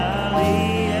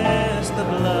the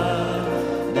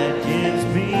blood that gives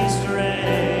me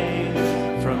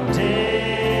strength from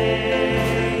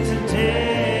day to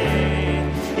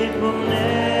day. It will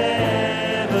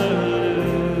never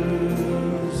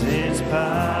lose its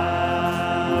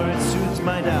power. It soothes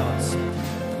my doubts.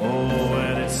 Oh,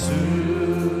 and it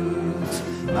soothes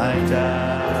my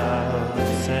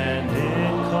doubts, and it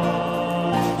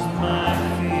calms my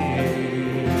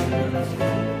fears.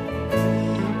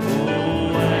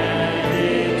 Oh, and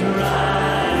it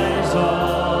dries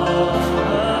all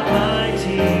of my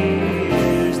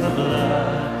tears. The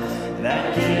blood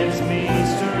that gives me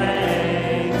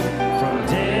strength from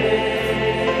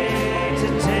day to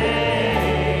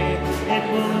day. It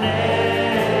will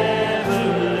never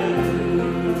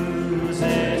lose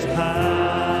its power,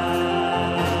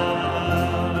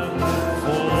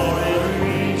 for it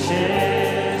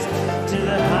reaches to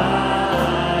the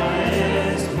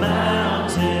highest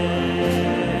mountain,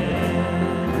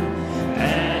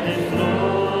 and it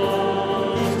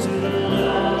flows to the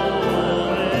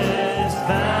lowest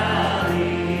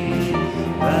valley.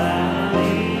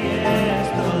 Valley is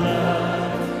the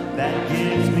blood that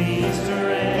gives me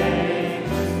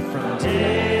strength from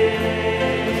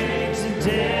day to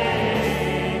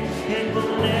day. It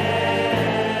will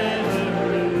never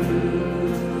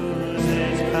lose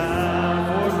its power.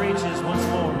 For it reaches once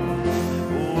more.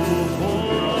 Oh,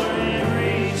 for it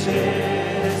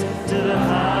reaches to the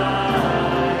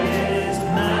highest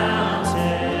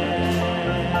mountain,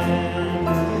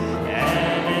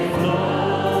 and it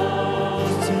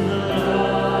flows to the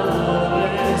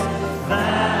lowest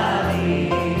valley.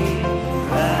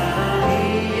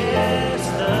 Valley is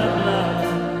the blood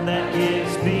that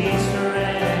gives me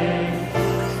strength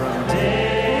from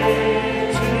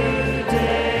day to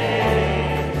day.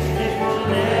 It will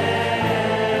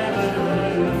never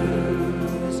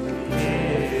lose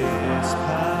its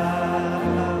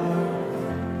power.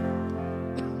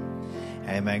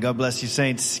 Amen. God bless you,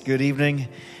 saints. Good evening.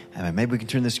 Amen. Maybe we can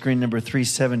turn the screen number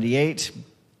 378.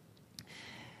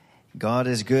 God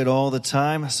is good all the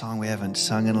time. A song we haven't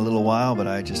sung in a little while, but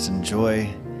I just enjoy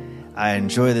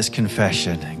this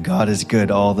confession. God is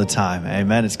good all the time.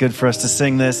 Amen. It's good for us to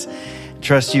sing this.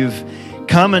 Trust you've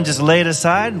come and just laid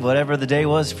aside whatever the day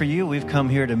was for you. We've come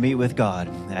here to meet with God.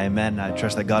 Amen. I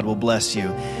trust that God will bless you.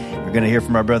 We're going to hear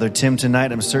from our brother Tim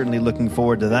tonight. I'm certainly looking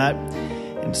forward to that.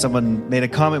 And someone made a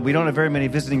comment, we don't have very many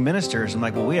visiting ministers. I'm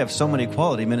like, well, we have so many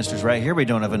quality ministers right here we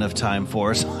don't have enough time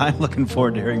for. So I'm looking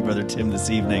forward to hearing Brother Tim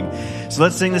this evening. So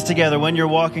let's sing this together. When you're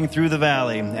walking through the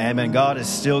valley, amen, God is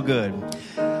still good.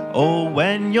 Oh,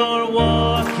 when you're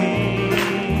walking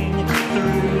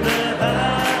through the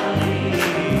valley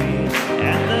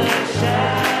and the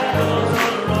shadows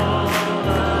are all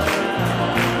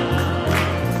around,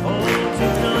 oh, do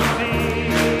not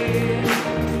fear,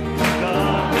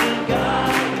 God will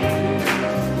guide you,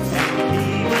 and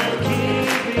He will keep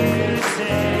you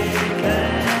safe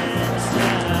and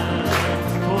sound,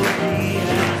 for He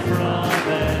has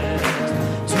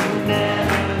promised to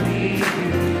never leave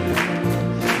you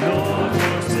nor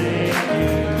forsake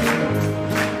you,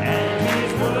 and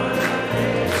His word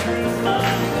is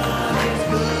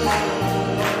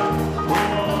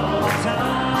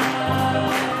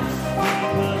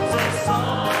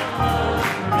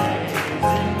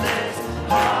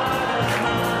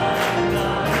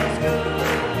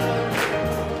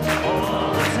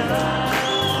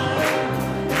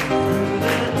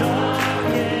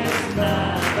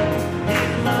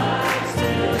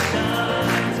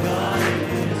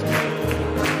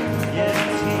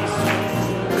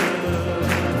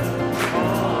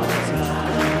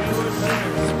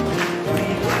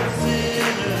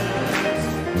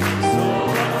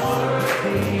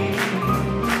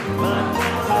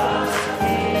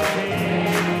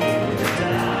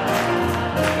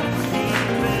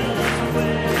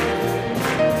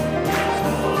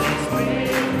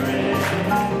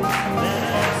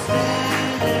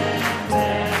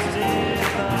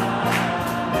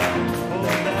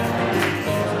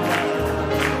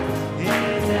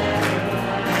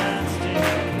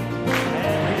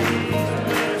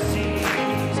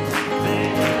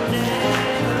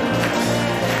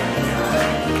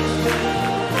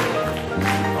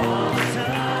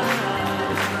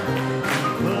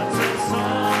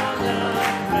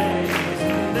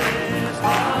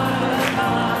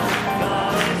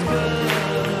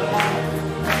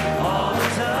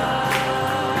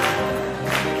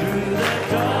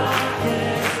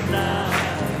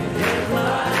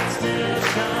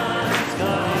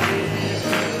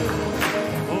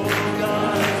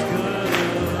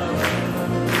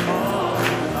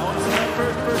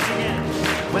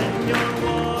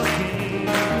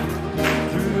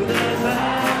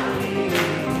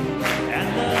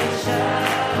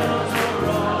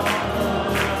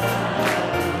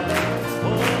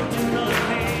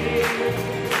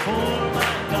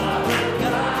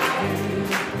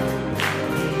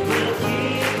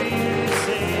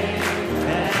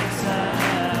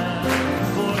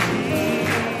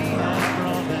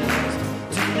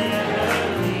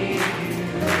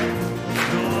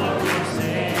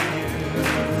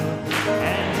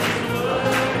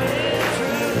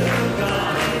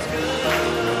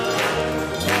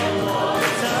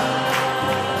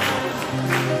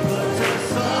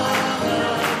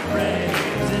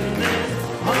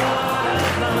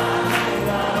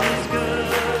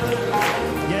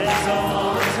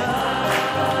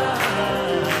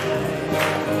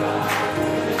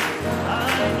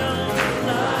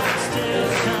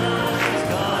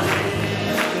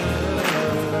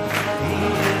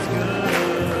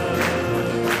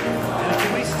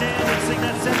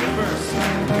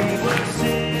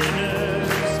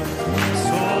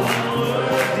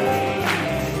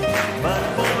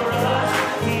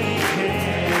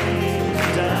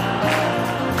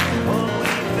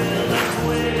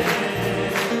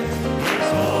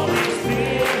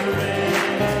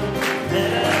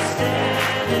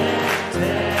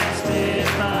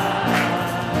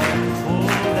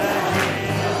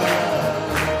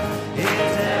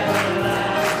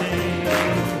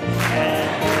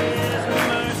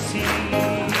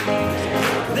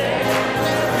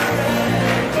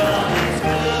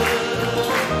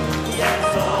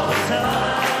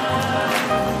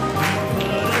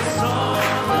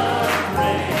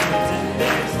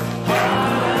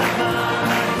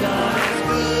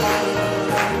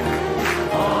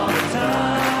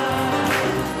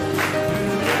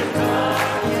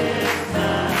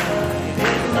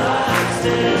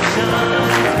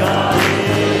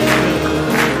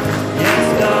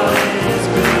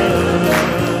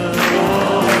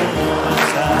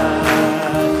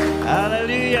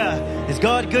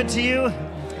good to you?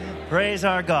 Praise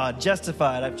our God.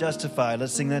 Justified, I've justified.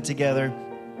 Let's sing that together.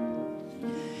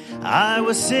 I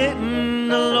was sitting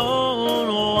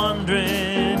alone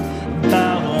wondering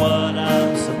about what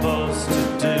I'm supposed to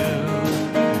do.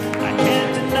 I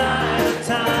can't deny the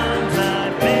times I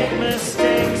make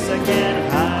mistakes. I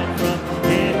can't hide from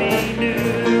him he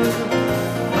knew.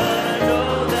 But I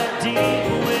know that deep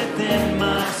within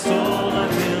my soul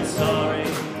I feel sorry,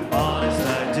 honest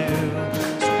I do.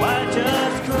 So I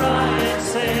just cry and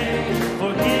say,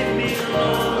 forgive me,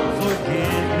 Lord,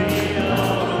 forgive me,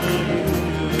 all of you.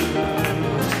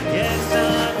 Yes,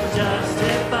 I'm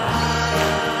justified.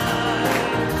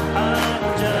 I'm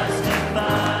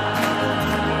justified.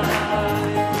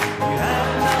 You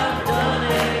have not done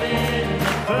it in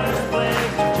the first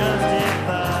place. You're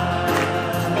justified.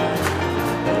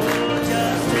 Oh,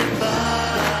 justified.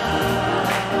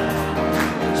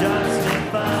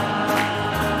 Justified.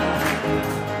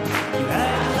 You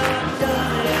have not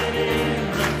done it in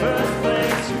the first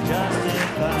place. You're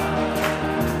justified.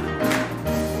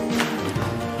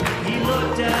 He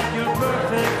looked at your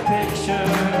perfect picture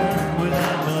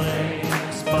without blame,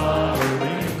 spot or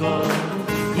wrinkle.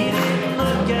 He didn't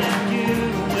look at you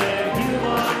where you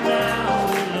are now.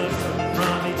 He looked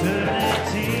from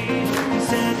eternity. He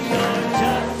said you're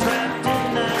just trapped in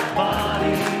that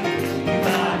body. You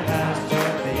bypassed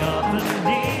your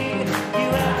theophany. You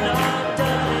have not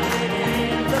done it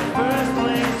in the first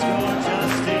place. You're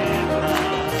justified.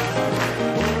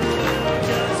 Oh,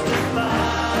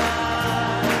 justified.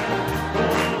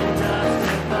 Oh,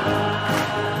 justified.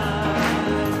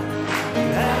 You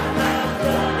have not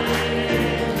done it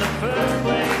in the first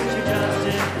place. You're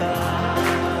justified.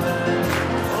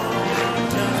 Oh, you're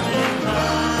justified.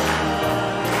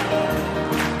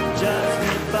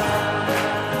 Justified.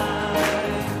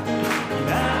 You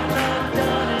have not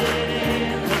done it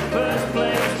in the first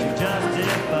place. You're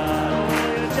justified. Oh,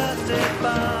 you're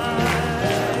justified.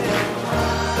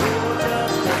 Oh,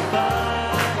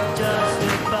 justified.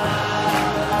 Justified.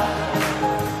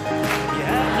 You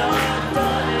have not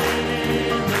done it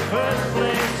in the first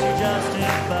place. You're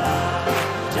justified.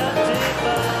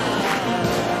 Justified.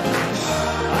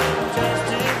 I'm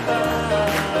justified.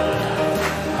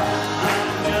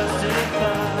 I'm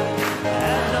justified. You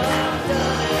have not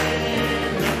done it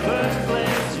in the first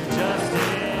place. You're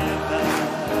justified.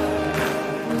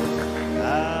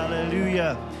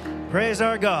 Hallelujah. Praise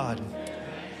our God.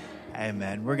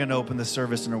 Amen. We're going to open the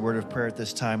service in a word of prayer at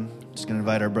this time. Just going to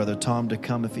invite our brother Tom to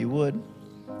come if he would.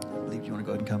 I believe you want to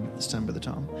go ahead and come at this time, Brother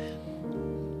Tom.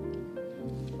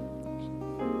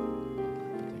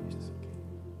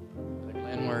 Brother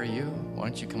Glenn, where are you? Why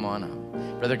don't you come on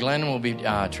up? Brother Glenn will be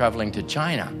traveling to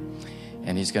China,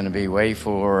 and he's going to be away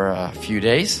for a few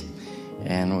days.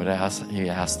 And he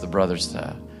asked the brothers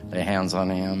to lay hands on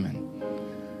him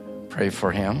and pray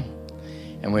for him.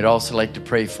 And we'd also like to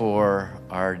pray for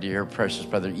our dear precious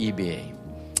brother EBA.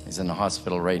 He's in the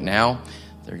hospital right now.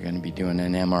 They're going to be doing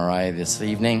an MRI this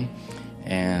evening.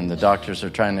 And the doctors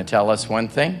are trying to tell us one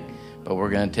thing, but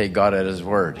we're going to take God at his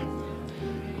word.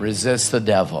 Resist the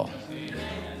devil,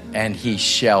 and he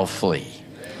shall flee.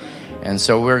 And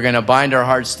so we're going to bind our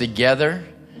hearts together.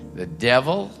 The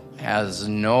devil has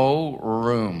no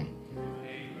room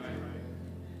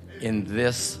in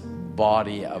this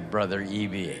body of Brother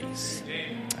EBA's.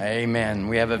 Amen.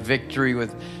 We have a victory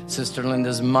with Sister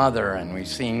Linda's mother, and we've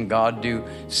seen God do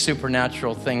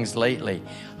supernatural things lately.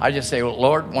 I just say,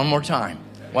 Lord, one more time.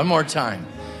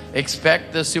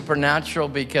 Expect the supernatural,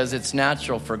 because it's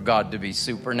natural for God to be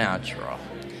supernatural.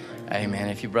 Amen.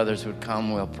 If you brothers would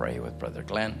come, we'll pray with Brother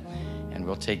Glenn, and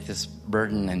we'll take this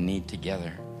burden and need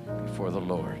together before the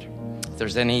Lord. If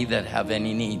there's any that have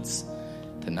any needs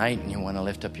tonight and you want to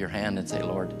lift up your hand and say,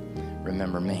 Lord,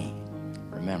 remember me.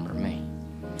 Remember me.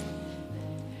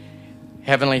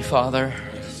 Heavenly Father,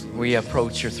 we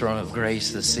approach your throne of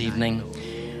grace this evening.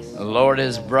 Lord,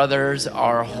 as brothers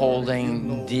are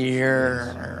holding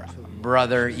dear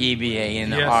brother EBA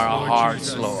in our Lord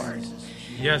hearts, Jesus. Lord.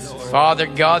 Yes, Lord. Father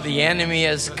God, the enemy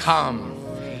has come,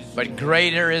 but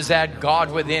greater is that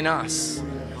God within us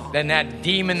than that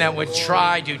demon that would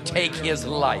try to take his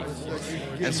life.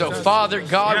 And so, Father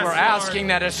God, we're asking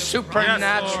that a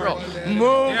supernatural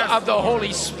move of the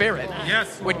Holy Spirit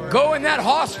would go in that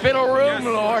hospital room,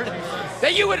 Lord,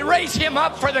 that you would raise him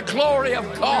up for the glory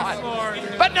of God.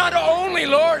 But not only,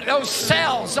 Lord, those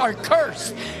cells are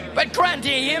cursed, but grant to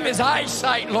him his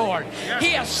eyesight, Lord.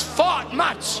 He has fought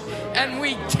much, and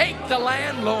we take the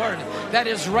land, Lord, that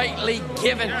is rightly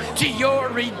given to your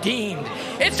redeemed.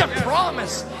 It's a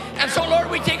promise. And so, Lord,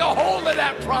 we take a hold of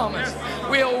that promise.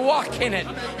 We'll walk in it.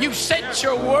 You sent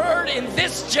your word in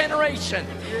this generation,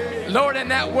 Lord,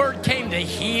 and that word came to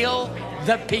heal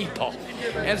the people.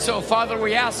 And so, Father,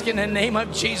 we ask in the name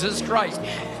of Jesus Christ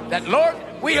that, Lord,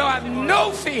 we have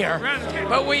no fear,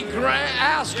 but we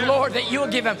ask, Lord, that you will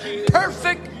give him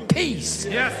perfect peace,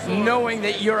 knowing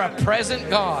that you're a present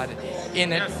God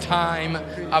in a time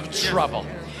of trouble.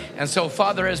 And so,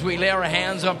 Father, as we lay our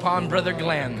hands upon Brother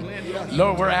Glenn,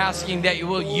 Lord, we're asking that you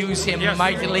will use him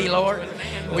mightily, Lord.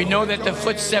 We know that the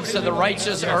footsteps of the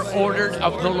righteous are ordered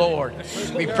of the Lord.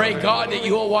 We pray, God, that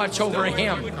you will watch over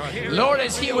him. Lord,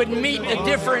 as he would meet the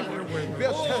different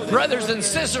brothers and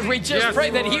sisters, we just pray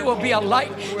that he will be a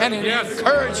light and an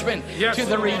encouragement to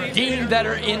the redeemed that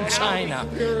are in China.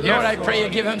 Lord, I pray you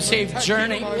give him safe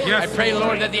journey. I pray,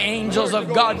 Lord, that the angels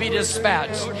of God be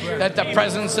dispatched, that the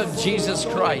presence of Jesus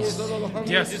Christ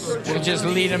will just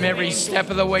lead him every step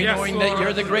of the way, knowing that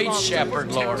you're the great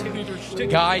shepherd, Lord.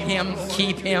 Guide him,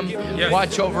 keep him,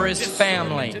 watch over his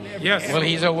family while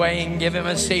he's away, and give him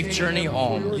a safe journey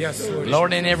home.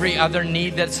 Lord, and every other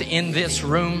need that's in this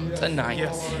room tonight.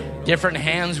 Different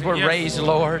hands were raised,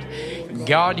 Lord.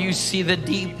 God, you see the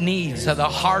deep needs of the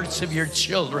hearts of your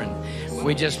children.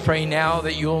 We just pray now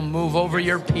that you'll move over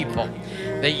your people,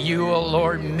 that you will,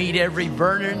 Lord, meet every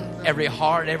burden, every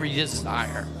heart, every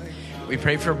desire. We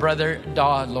pray for Brother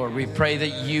Dodd, Lord. We pray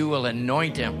that you will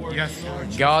anoint him.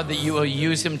 God, that you will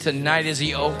use him tonight as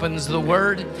he opens the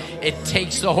word. It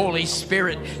takes the Holy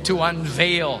Spirit to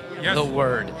unveil the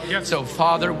word. So,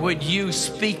 Father, would you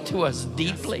speak to us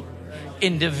deeply,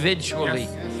 individually?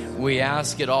 We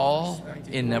ask it all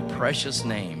in the precious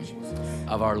name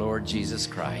of our Lord Jesus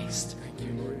Christ.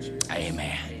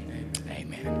 Amen.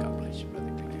 Amen. God bless you, Brother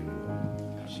Glenn.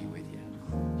 God be with you.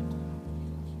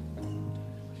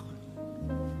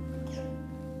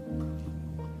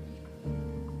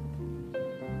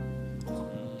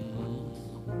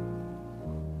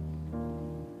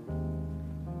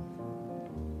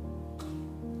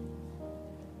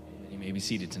 You may be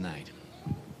seated tonight.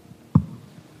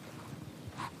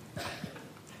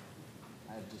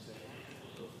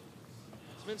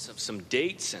 Some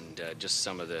dates and just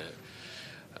some of the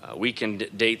weekend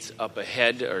dates up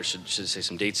ahead, or should say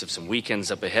some dates of some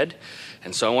weekends up ahead.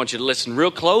 And so I want you to listen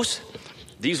real close.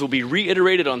 These will be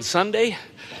reiterated on Sunday.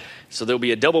 So there'll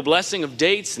be a double blessing of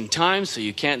dates and times, so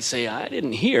you can't say, I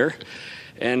didn't hear.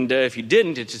 And if you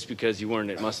didn't, it's just because you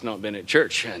weren't, it must not have been at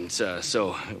church. And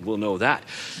so we'll know that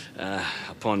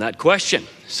upon that question.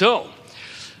 So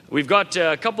we've got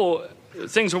a couple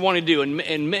things we want to do in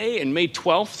May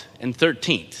 12th and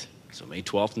 13th. So May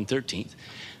 12th and 13th,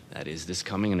 that is this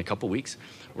coming in a couple weeks.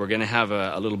 We're going to have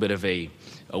a little bit of a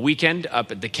weekend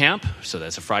up at the camp. So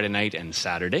that's a Friday night and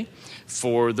Saturday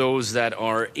for those that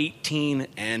are 18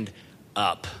 and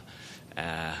up.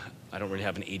 I don't really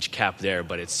have an age cap there,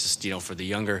 but it's just, for the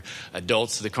younger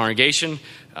adults of the congregation,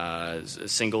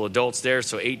 single adults there.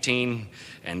 So 18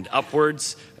 and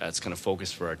upwards. That's kind of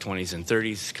focused for our 20s and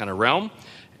 30s kind of realm.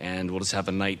 And we'll just have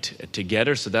a night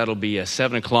together. So that'll be a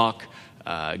 7 o'clock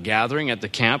gathering at the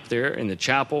camp there in the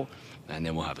chapel. And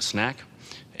then we'll have a snack.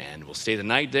 And we'll stay the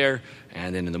night there.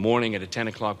 And then in the morning at 10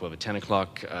 o'clock, we'll have a 10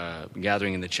 o'clock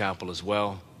gathering in the chapel as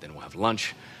well. Then we'll have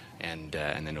lunch. And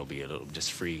then it'll be a little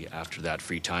just free after that,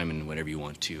 free time and whenever you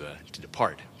want to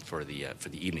depart for the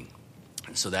evening.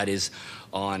 And so that is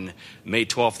on May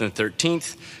 12th and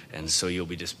 13th. And so you'll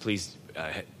be just pleased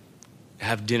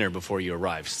have dinner before you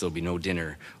arrive. So there'll be no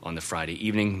dinner on the Friday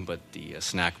evening, but the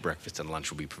snack, breakfast, and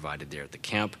lunch will be provided there at the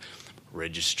camp.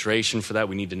 Registration for that,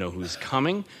 we need to know who's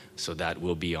coming, so that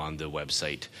will be on the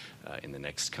website in the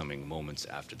next coming moments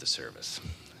after the service.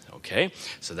 Okay,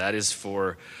 so that is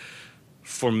for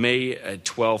May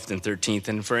 12th and 13th,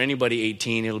 and for anybody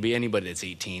 18, it'll be anybody that's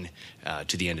 18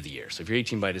 to the end of the year. So if you're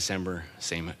 18 by December,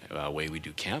 same way we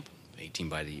do camp. 18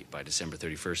 by December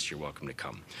 31st, you're welcome to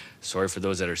come. Sorry for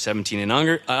those that are 17 and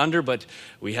under, but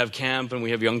we have camp and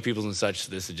we have young people and such,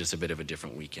 so this is just a bit of a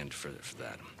different weekend for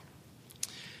that.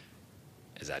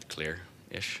 Is that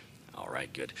clear-ish? All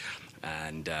right, good.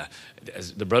 And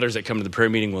as the brothers that come to the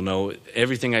prayer meeting will know,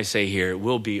 everything I say here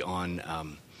will be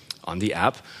on the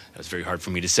app. That's very hard for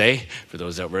me to say. For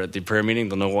those that were at the prayer meeting,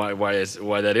 they'll know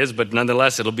why that is. But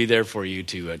nonetheless, it'll be there for you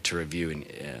to review and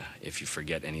if you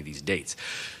forget any of these dates.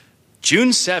 June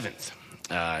 7th,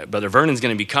 Brother Vernon's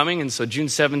going to be coming, and so June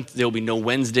 7th, there'll be no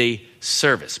Wednesday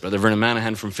service. Brother Vernon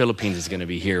Manahan from Philippines is going to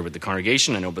be here with the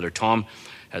congregation. I know Brother Tom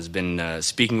has been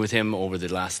speaking with him over the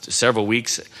last several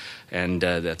weeks, and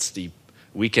that's the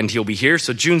weekend he'll be here.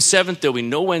 So June 7th, there'll be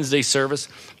no Wednesday service,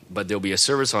 but there'll be a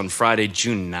service on Friday,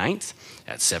 June 9th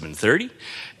at 7:30,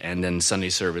 and then Sunday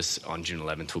service on June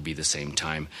 11th will be the same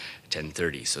time,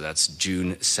 10:30. So that's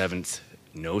June 7th,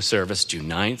 no service, June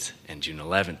 9th, and June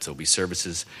 11th. There'll be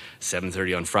services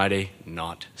 7:30 on Friday,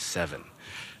 not 7.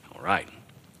 All right.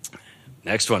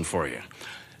 Next one for you.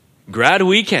 Grad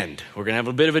weekend. We're going to have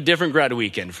a bit of a different grad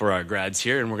weekend for our grads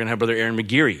here, and we're going to have Brother Aaron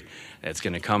McGeary that's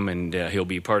going to come, and he'll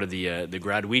be part of the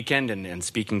grad weekend and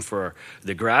speaking for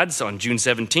the grads on June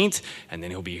 17th, and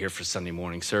then he'll be here for Sunday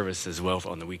morning service as well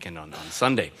on the weekend on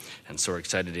Sunday. And so we're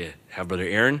excited to have Brother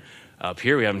Aaron up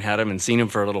here. We haven't had him and seen him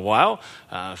for a little while,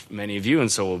 many of you,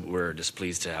 and so we're just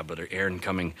pleased to have Brother Aaron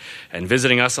coming and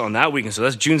visiting us on that weekend. So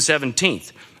that's June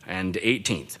 17th and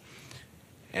 18th.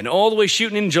 And all the way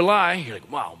shooting in July, you're like,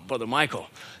 wow, Brother Michael,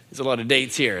 there's a lot of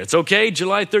dates here. It's okay.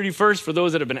 July 31st, for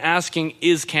those that have been asking,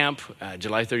 is camp.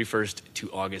 July 31st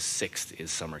to August 6th is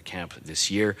summer camp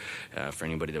this year, for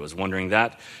anybody that was wondering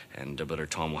that. And Brother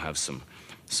Tom will have some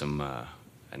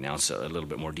announce a little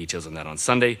bit more details on that on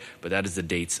Sunday. But that is the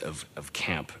dates of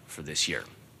camp for this year.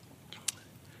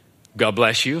 God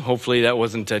bless you. Hopefully that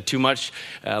wasn't too much,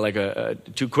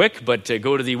 too quick, but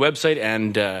go to the website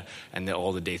and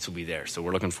all the dates will be there. So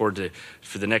we're looking forward to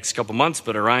for the next couple months.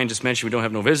 But Orion just mentioned we don't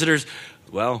have no visitors.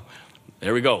 Well,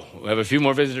 there we go. We have a few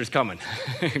more visitors coming.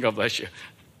 God bless you.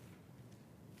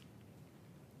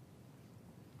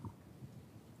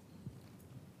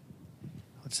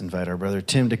 Let's invite our brother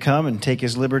Tim to come and take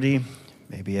his liberty.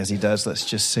 Maybe as he does, let's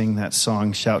just sing that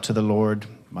song, Shout to the Lord,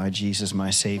 My Jesus, My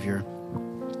Savior.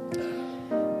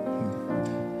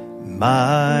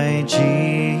 My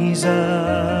Jesus,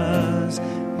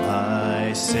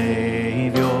 my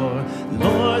Savior,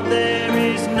 Lord, there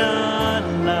is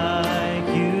none like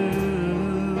you.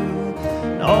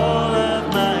 All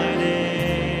of my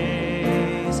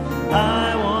days,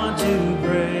 I want to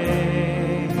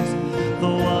praise the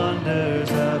wonders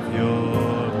of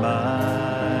your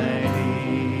mighty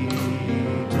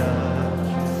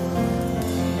touch.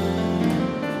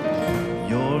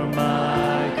 You're my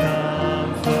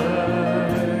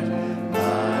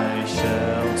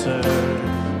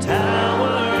tower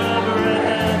of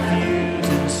refuge.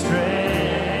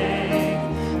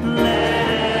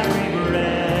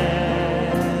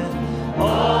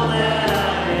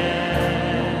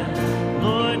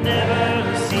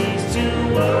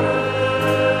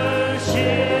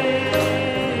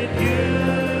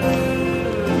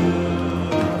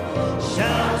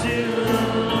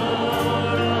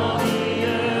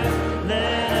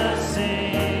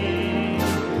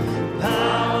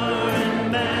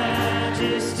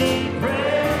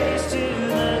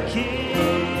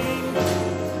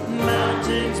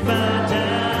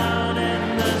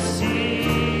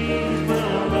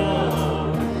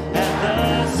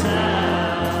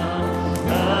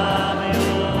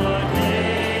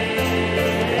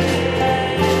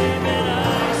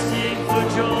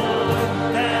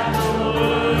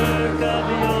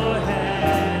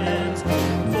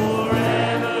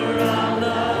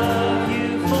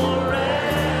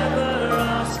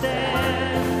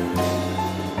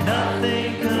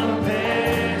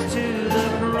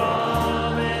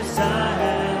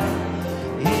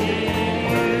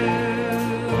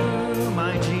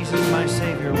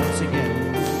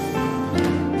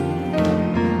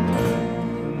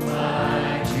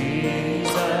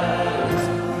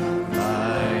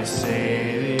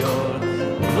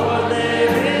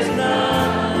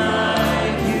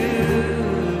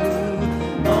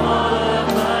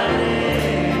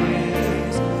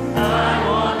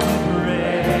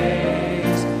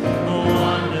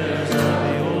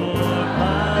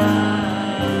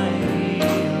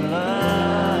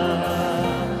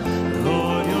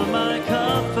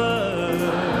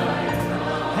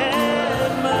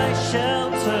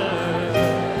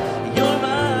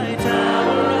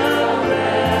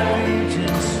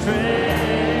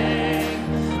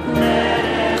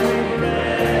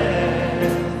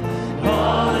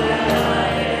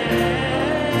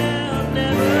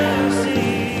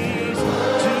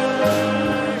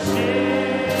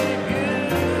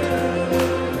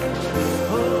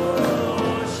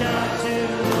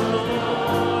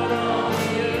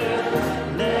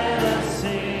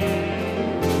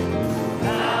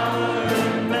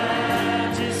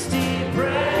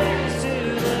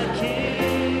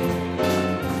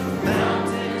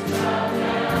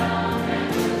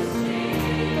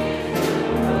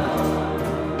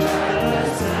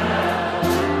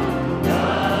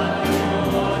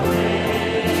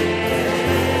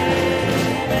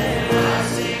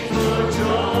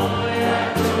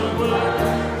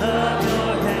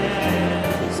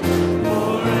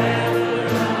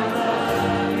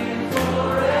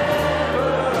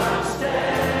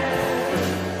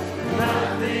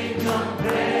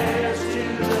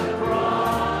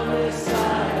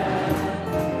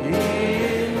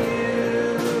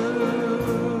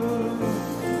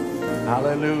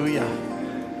 Hallelujah.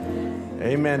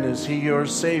 Amen. Is He your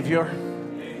Savior?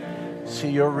 Is He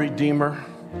your Redeemer?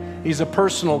 He's a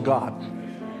personal God.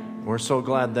 We're so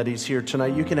glad that He's here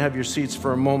tonight. You can have your seats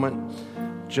for a moment,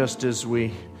 just as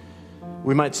we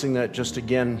might sing that just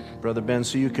again, Brother Ben,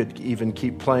 so you could even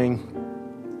keep playing.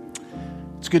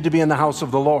 It's good to be in the house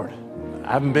of the Lord.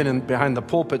 I haven't been behind the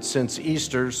pulpit since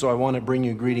Easter, so I want to bring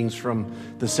you greetings from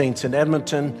the saints in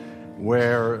Edmonton,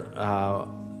 where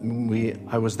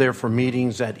I was there for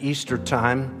meetings at Easter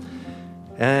time.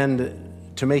 And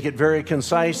to make it very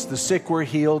concise, the sick were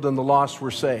healed and the lost were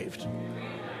saved.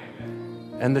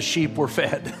 And the sheep were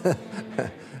fed.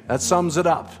 That sums it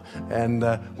up. And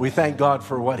we thank God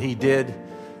for what He did.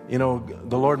 You know,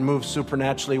 the Lord moved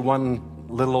supernaturally. One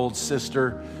little old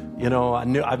sister, you know,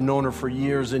 I've known her for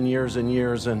years and years and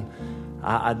years, and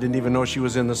I didn't even know she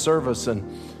was in the service.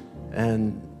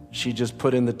 And she just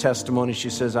put in the testimony. She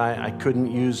says, I couldn't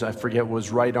use, I forget,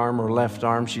 was right arm or left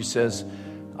arm. She says,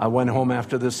 I went home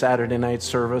after the Saturday night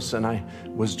service, and I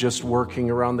was just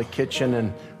working around the kitchen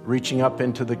and reaching up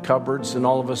into the cupboards, and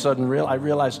all of a sudden I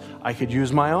realized I could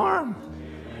use my arm.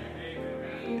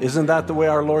 Isn't that the way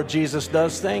our Lord Jesus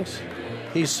does things?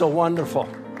 He's so wonderful.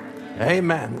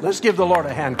 Amen. Let's give the Lord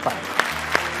a hand clap.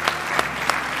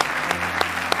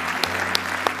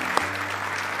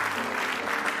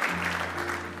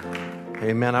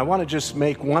 Amen. I want to just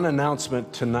make one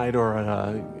announcement tonight,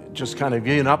 or just kind of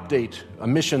give you an update, a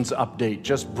missions update,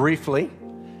 just briefly,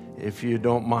 if you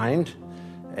don't mind.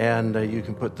 And you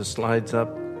can put the slides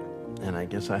up, and I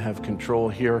guess I have control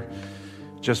here.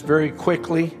 Just very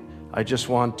quickly, I just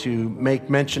want to make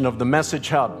mention of the Message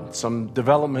Hub, some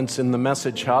developments in the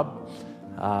Message Hub.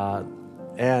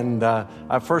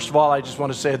 First of all, I just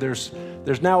want to say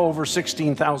there's now over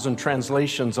 16,000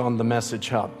 translations on the Message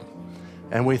Hub,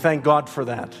 and we thank God for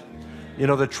that. You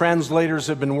know, the translators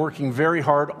have been working very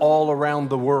hard all around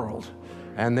the world.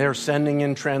 And they're sending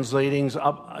in translations,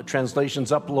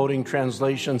 uploading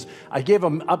translations. I gave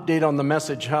an update on the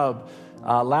Message Hub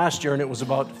last year, and it was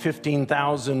about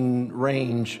 15,000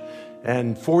 range.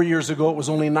 And 4 years ago, it was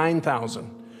only 9,000.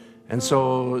 And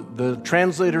so the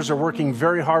translators are working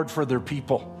very hard for their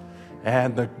people.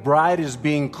 And the bride is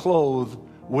being clothed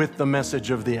with the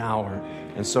message of the hour.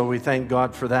 And so we thank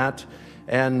God for that.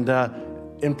 And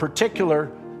in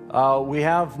particular, we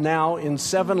have now in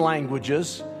 7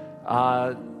 languages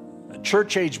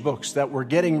church age books that we're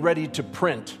getting ready to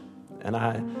print. And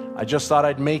I just thought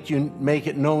I'd make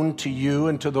it known to you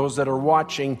and to those that are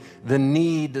watching the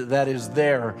need that is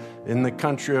there in the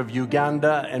country of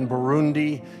Uganda and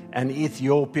Burundi and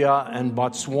Ethiopia and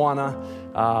Botswana.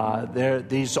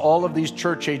 All of these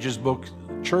church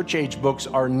age books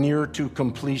are near to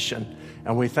completion,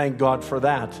 and we thank God for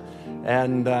that.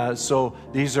 And so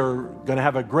these are going to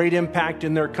have a great impact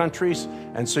in their countries,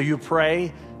 and so you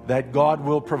pray that God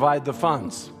will provide the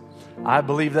funds. I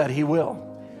believe that He will.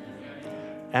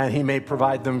 And He may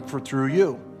provide them through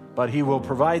you, but He will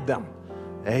provide them.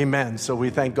 Amen. So we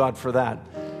thank God for that.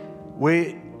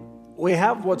 We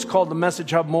have what's called the Message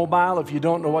Hub Mobile. If you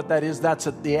don't know what that is, that's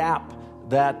the app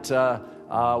that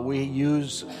we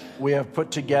use. We have put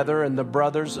together, and the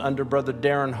brothers under Brother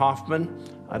Darren Hoffman.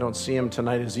 I don't see him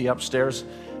tonight. Is he upstairs?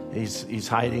 He's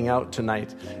hiding out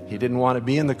tonight. He didn't want to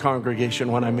be in the congregation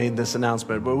when I made this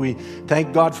announcement. But we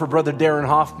thank God for Brother Darren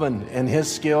Hoffman and his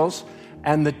skills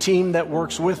and the team that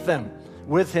works with him.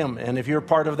 And if you're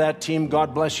part of that team,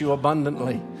 God bless you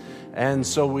abundantly. And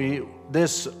so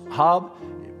this hub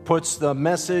puts the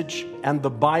message and the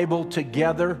Bible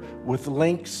together with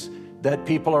links that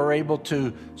people are able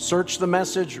to search the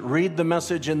message, read the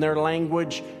message in their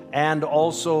language, and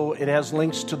also it has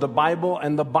links to the Bible,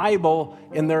 and the Bible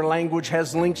in their language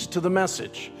has links to the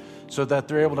message, so that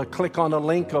they're able to click on a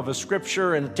link of a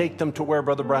scripture and take them to where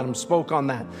Brother Branham spoke on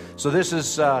that. So this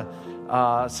is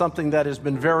something that has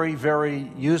been very, very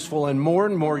useful and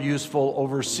more useful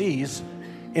overseas.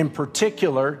 In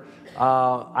particular,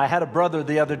 I had a brother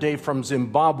the other day from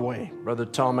Zimbabwe. Brother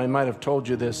Tom, I might have told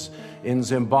you this. In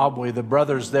Zimbabwe, the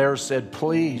brothers there said,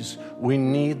 please, we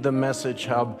need the Message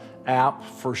Hub app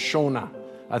for Shona.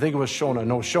 I think it was Shona.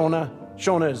 No,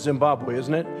 Shona is Zimbabwe,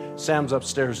 isn't it? Sam's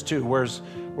upstairs too. Where's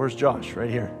Josh?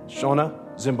 Right here. Shona,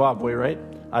 Zimbabwe, right?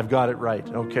 I've got it right.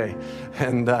 Okay.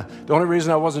 And the only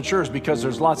reason I wasn't sure is because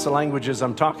there's lots of languages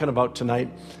I'm talking about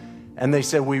tonight. And they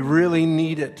said, we really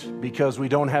need it because we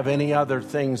don't have any other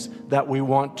things that we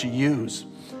want to use.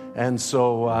 And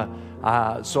so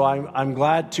I'm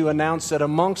glad to announce that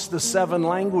amongst the 7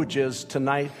 languages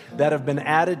tonight that have been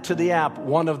added to the app,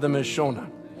 one of them is Shona.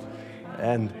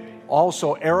 And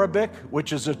Also Arabic,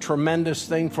 which is a tremendous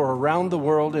thing for around the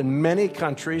world in many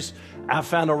countries.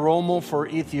 Afanaromo for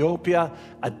Ethiopia.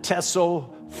 Ateso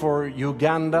for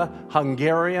Uganda.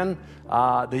 Hungarian.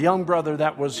 The young brother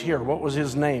that was here, what was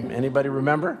his name? Anybody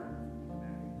remember?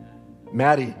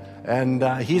 Maddie. And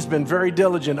he's been very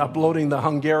diligent uploading the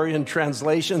Hungarian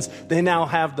translations. They now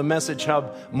have the Message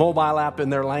Hub mobile app in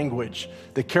their language.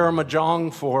 The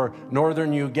Karamojong for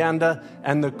northern Uganda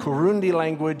and the Kurundi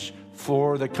language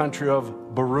for the country of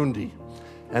Burundi.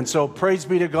 And so praise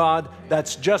be to God,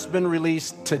 that's just been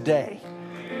released today.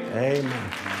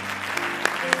 Amen.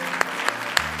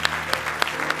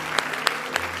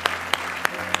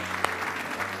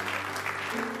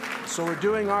 So we're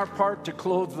doing our part to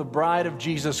clothe the bride of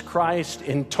Jesus Christ.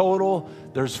 In total,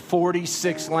 there's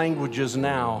 46 languages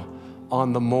now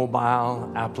on the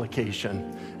mobile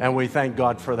application. And we thank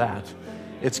God for that.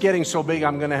 It's getting so big,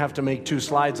 I'm going to have to make 2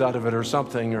 slides out of it or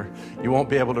something, or you won't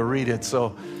be able to read it.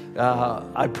 So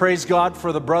I praise God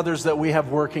for the brothers that we have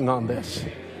working on this.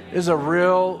 It's a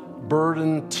real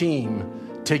burden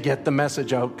team to get the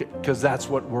message out, because that's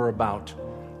what we're about.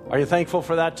 Are you thankful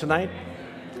for that tonight?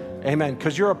 Amen.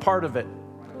 Because you're a part of it.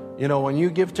 You know, when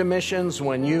you give to missions,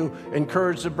 when you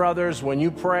encourage the brothers, when you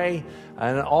pray,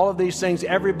 and all of these things,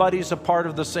 everybody's a part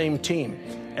of the same team.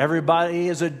 Everybody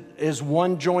is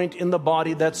one joint in the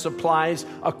body that supplies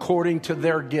according to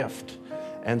their gift.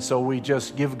 And so we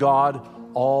just give God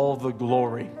all the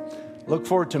glory. Look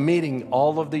forward to meeting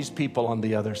all of these people on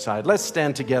the other side. Let's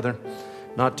stand together,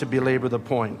 not to belabor the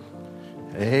point.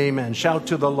 Amen. Shout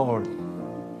to the Lord.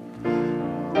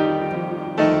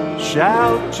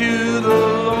 Shout to the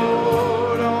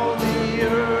Lord, all the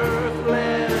earth,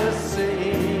 let us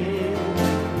sing.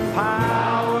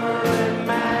 Power and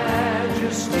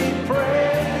majesty,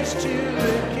 praise to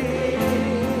the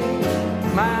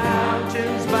King.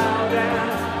 Mountains bow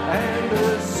down and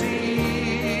the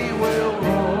sea will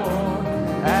roar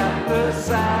at the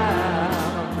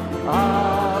sound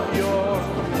of your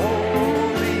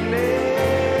holy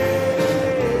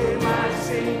name. I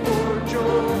sing for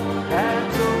joy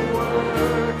at the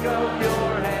work of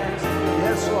your hands.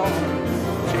 Yes, Lord,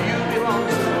 to you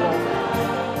belongs the glory.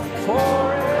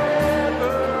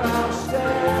 Forever I'll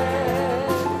stand.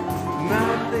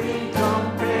 Nothing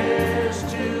compares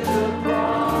to the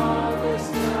promise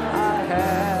I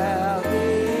have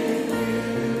in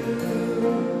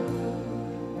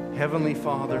you. Heavenly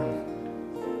Father,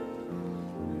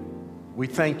 we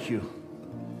thank you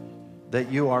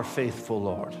that you are faithful,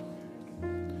 Lord.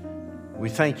 We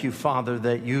thank you, Father,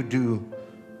 that you do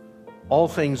all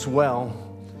things well,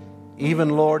 even,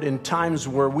 Lord, in times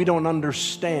where we don't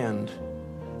understand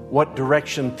what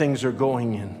direction things are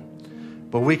going in.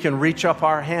 But we can reach up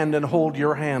our hand and hold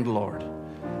your hand, Lord,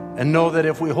 and know that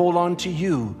if we hold on to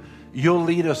you, you'll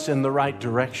lead us in the right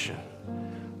direction.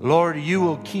 Lord, you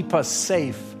will keep us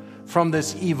safe from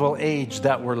this evil age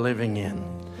that we're living in,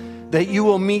 that you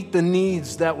will meet the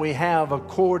needs that we have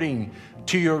according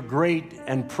to your great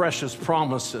and precious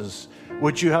promises,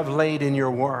 which you have laid in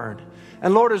your word.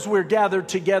 And Lord, as we're gathered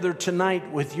together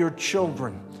tonight with your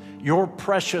children, your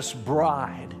precious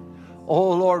bride,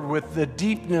 oh Lord, with the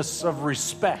deepness of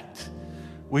respect,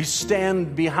 we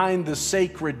stand behind the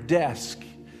sacred desk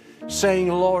saying,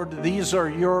 Lord, these are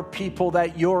your people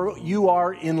that you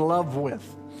are in love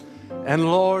with. And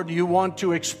Lord, you want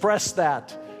to express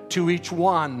that to each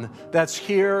one that's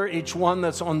here, each one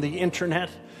that's on the internet.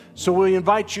 So we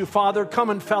invite you, Father, come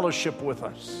and fellowship with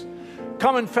us.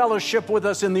 Come and fellowship with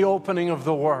us in the opening of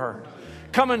the Word.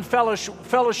 Come and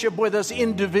fellowship with us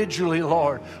individually,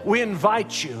 Lord. We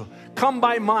invite you. Come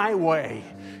by my way.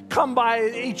 Come by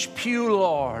each pew,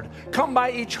 Lord. Come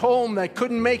by each home that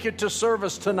couldn't make it to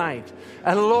service tonight.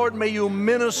 And Lord, may you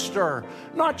minister,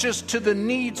 not just to the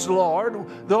needs, Lord,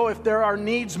 though if there are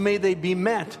needs, may they be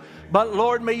met. But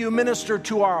Lord, may you minister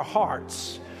to our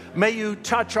hearts. May you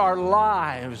touch our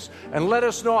lives and let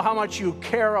us know how much you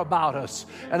care about us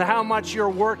and how much you're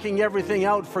working everything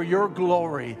out for your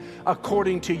glory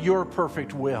according to your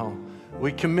perfect will.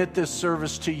 We commit this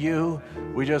service to you.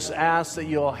 We just ask that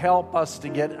you'll help us to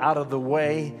get out of the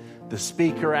way, the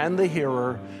speaker and the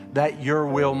hearer, that your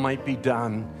will might be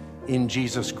done. In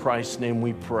Jesus Christ's name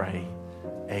we pray.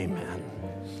 Amen.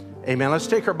 Amen. Let's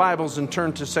take our Bibles and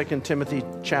turn to 2 Timothy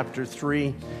chapter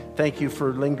 3. Thank you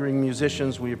for lingering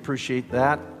musicians. We appreciate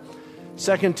that.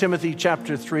 2 Timothy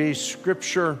chapter 3,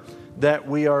 scripture that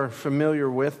we are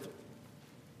familiar with.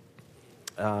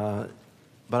 But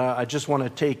I just want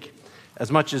to take,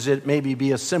 as much as it maybe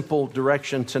be a simple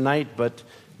direction tonight, but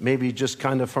maybe just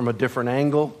kind of from a different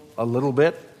angle a little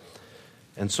bit.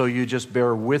 And so you just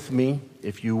bear with me,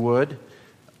 if you would.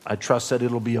 I trust that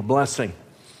it'll be a blessing.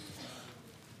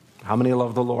 How many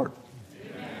love the Lord?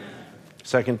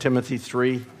 2 Timothy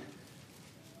 3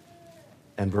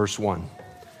 and verse 1.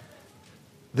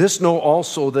 This know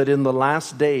also that in the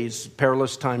last days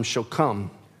perilous times shall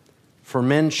come. For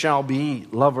men shall be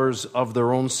lovers of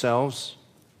their own selves,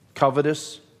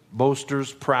 covetous,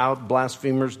 boasters, proud,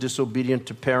 blasphemers, disobedient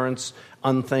to parents,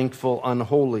 unthankful,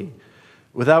 unholy,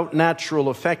 without natural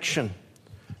affection,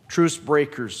 truce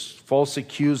breakers, false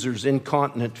accusers,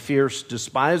 incontinent, fierce,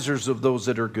 despisers of those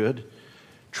that are good,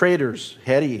 traitors,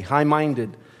 heady,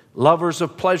 high-minded, lovers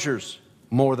of pleasures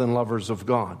more than lovers of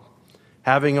God,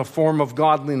 having a form of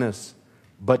godliness,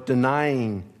 but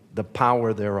denying the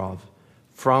power thereof.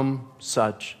 From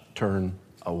such turn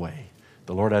away.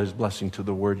 The Lord add his blessing to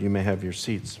the word. You may have your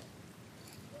seats.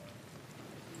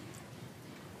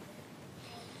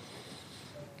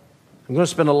 I'm going to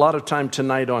spend a lot of time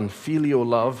tonight on Phileo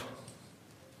love.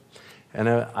 And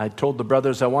I told the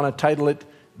brothers I want to title it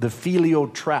The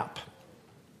Phileo Trap.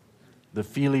 The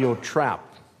Phileo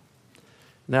Trap.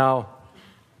 Now,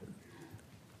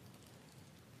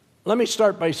 let me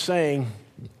start by saying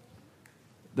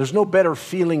there's no better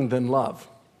feeling than love.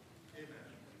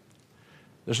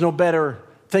 There's no better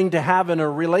thing to have in a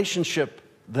relationship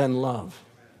than love.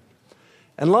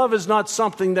 And love is not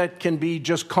something that can be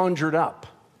just conjured up.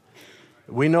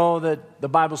 We know that the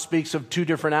Bible speaks of two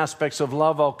different aspects of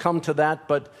love. I'll come to that.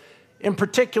 But in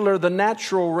particular, the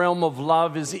natural realm of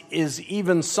love is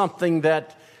even something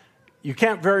that you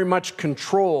can't very much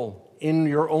control in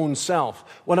your own self.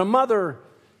 When a mother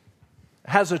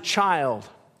has a child,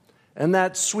 and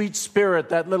that sweet spirit,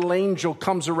 that little angel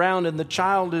comes around and the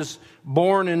child is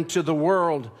born into the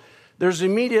world, there's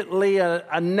immediately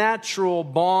a natural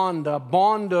bond, a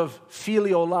bond of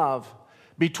filial love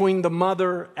between the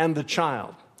mother and the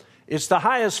child. It's the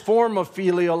highest form of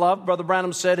filial love. Brother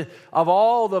Branham said of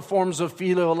all the forms of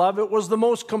filial love, it was the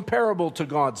most comparable to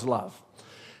God's love.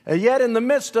 And yet in the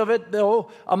midst of it, though,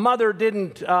 a mother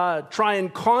didn't try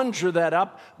and conjure that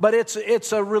up, but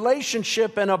it's a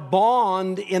relationship and a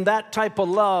bond in that type of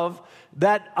love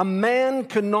that a man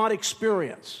cannot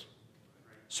experience.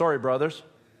 Sorry, brothers,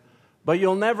 but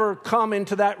you'll never come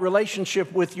into that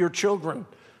relationship with your children.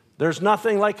 There's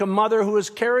nothing like a mother who has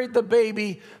carried the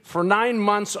baby for 9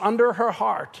 months under her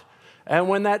heart. And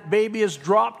when that baby is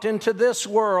dropped into this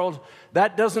world,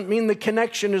 that doesn't mean the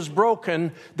connection is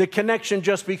broken. The connection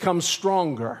just becomes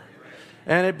stronger.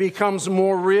 And it becomes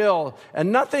more real.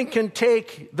 And nothing can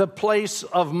take the place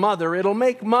of mother. It'll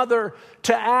make mother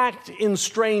to act in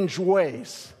strange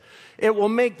ways. It will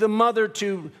make the mother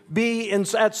to be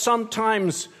at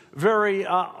sometimes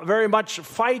very much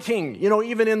fighting. You know,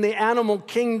 even in the animal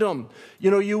kingdom,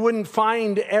 you wouldn't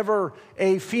find ever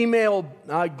a female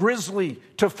grizzly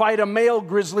to fight a male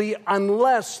grizzly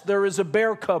unless there is a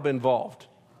bear cub involved.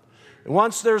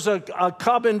 Once there's a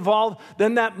cub involved,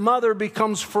 then that mother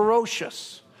becomes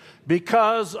ferocious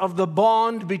because of the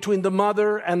bond between the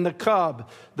mother and the cub,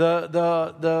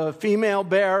 the female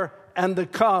bear and the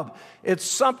cub. It's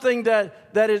something that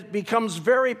it becomes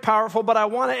very powerful, but I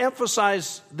want to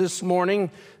emphasize this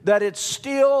morning that it's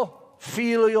still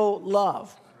filial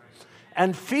love.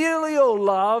 And filial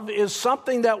love is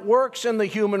something that works in the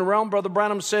human realm. Brother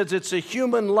Branham says it's a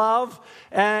human love,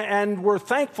 and we're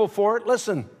thankful for it.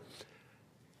 Listen,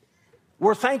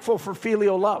 we're thankful for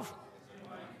filial love.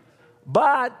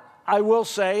 But I will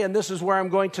say, and this is where I'm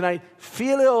going tonight,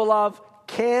 filial love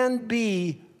can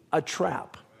be a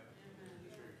trap.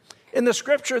 In the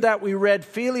scripture that we read,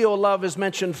 filial love is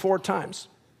mentioned 4 times.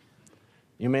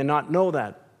 You may not know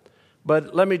that,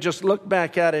 but let me just look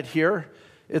back at it here.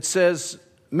 It says,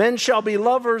 men shall be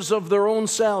lovers of their own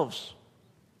selves.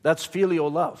 That's filial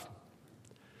love.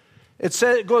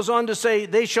 It goes on to say,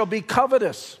 they shall be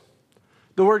covetous.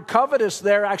 The word covetous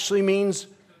there actually means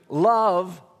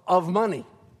love of money.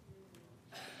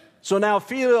 So now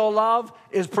filial love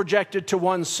is projected to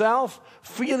oneself.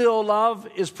 Filial love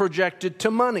is projected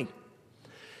to money.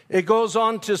 It goes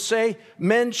on to say,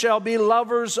 men shall be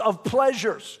lovers of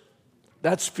pleasures.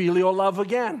 That's filial love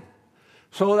again.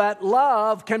 So that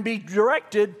love can be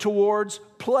directed towards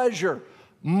pleasure.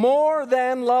 More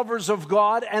than lovers of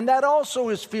God, and that also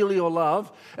is filial love.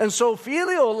 And so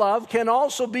filial love can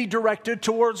also be directed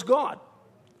towards God.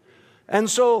 And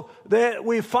so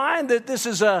we find that this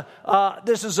is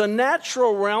a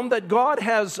natural realm that God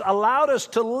has allowed us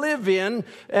to live in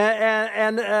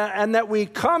and that we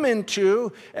come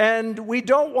into, and we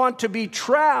don't want to be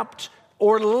trapped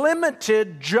or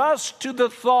limited just to the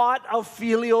thought of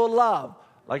filial love.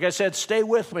 Like I said, stay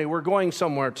with me. We're going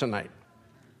somewhere tonight.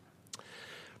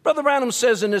 Brother Branham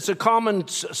says, and it's a common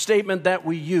statement that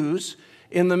we use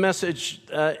in the message,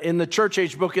 in the church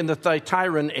age book, in the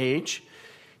Thyatiran age,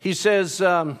 He says,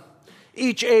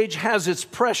 each age has its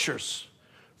pressures.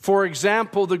 For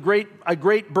example, a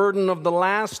great burden of the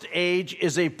last age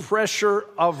is a pressure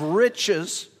of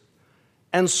riches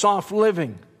and soft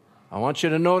living. I want you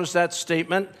to notice that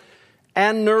statement.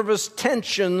 And nervous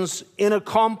tensions in a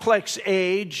complex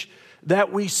age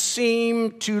that we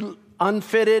seem to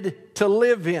unfitted to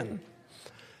live in.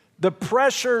 The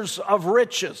pressures of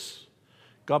riches.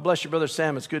 God bless you, Brother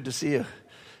Sam. It's good to see you.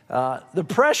 The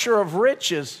pressure of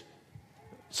riches.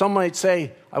 Some might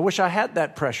say, I wish I had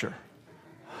that pressure.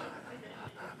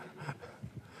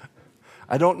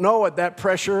 I don't know what that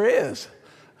pressure is.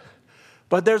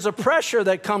 But there's a pressure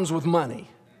that comes with money.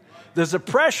 There's a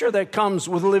pressure that comes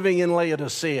with living in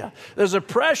Laodicea. There's a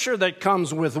pressure that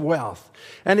comes with wealth.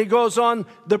 And he goes on,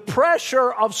 the pressure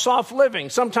of soft living.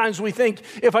 Sometimes we think,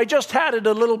 if I just had it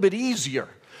a little bit easier.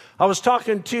 I was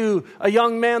talking to a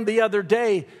young man the other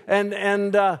day,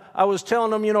 and I was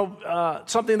telling him,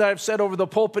 something that I've said over the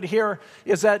pulpit here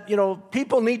is that,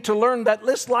 people need to learn that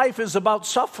this life is about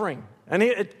suffering. And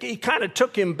he kind of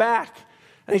took him back.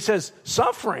 And he says,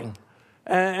 suffering?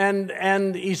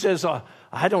 And he says,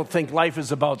 I don't think life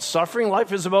is about suffering.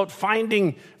 Life is about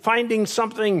finding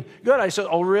something good. I said,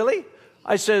 oh, really?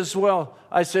 I says,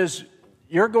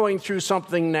 you're going through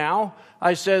something now.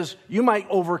 I says, you might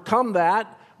overcome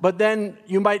that, but then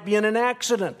you might be in an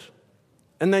accident.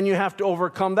 And then you have to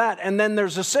overcome that. And then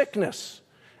there's a sickness.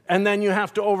 And then you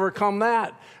have to overcome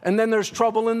that. And then there's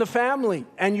trouble in the family.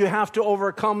 And you have to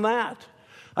overcome that.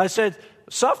 I said,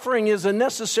 suffering is a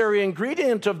necessary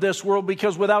ingredient of this world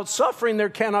because without suffering, there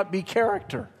cannot be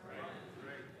character.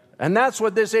 And that's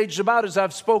what this age is about, as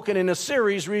I've spoken in a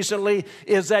series recently,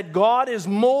 is that God is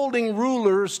molding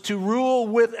rulers to rule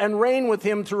with and reign with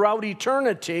him throughout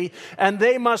eternity, and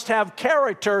they must have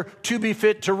character to be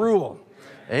fit to rule.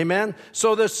 Amen.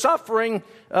 So the suffering,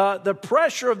 the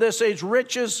pressure of this age,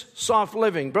 riches, soft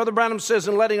living. Brother Branham says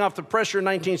in Letting Off the Pressure in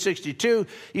 1962,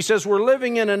 he says, we're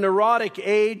living in a neurotic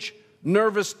age,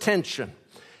 nervous tension.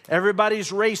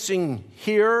 Everybody's racing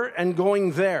here and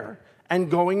going there and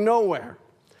going nowhere.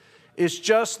 It's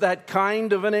just that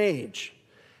kind of an age.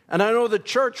 And I know the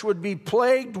church would be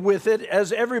plagued with it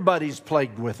as everybody's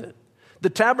plagued with it. The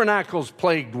Tabernacles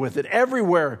plagued with it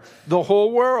everywhere, the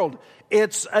whole world.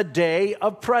 It's a day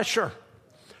of pressure.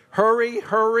 Hurry,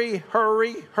 hurry,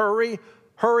 hurry, hurry,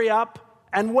 hurry up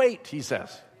and wait, he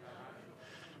says.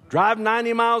 Drive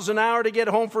 90 miles an hour to get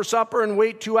home for supper and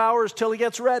wait 2 hours till he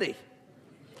gets ready.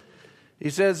 He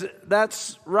says,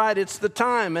 that's right, it's the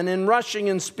time. And in rushing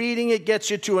and speeding, it gets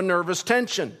you to a nervous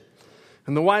tension.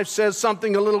 And the wife says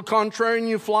something a little contrary and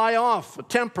you fly off, a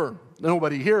temper.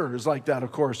 Nobody here is like that,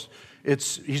 of course.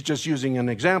 He's just using an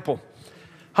example.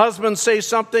 Husband say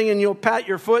something and you'll pat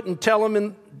your foot and tell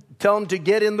him to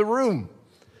get in the room.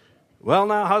 Well,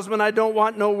 now, husband, I don't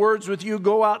want no words with you.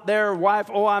 Go out there.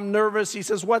 Wife, oh, I'm nervous. He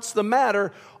says, what's the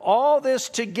matter? All this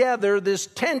together, this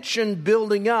tension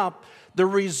building up, the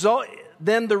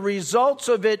results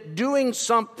of it doing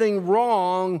something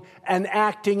wrong and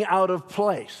acting out of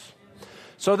place.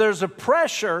 So there's a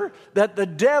pressure that the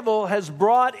devil has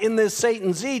brought in this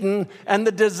Satan's Eden, and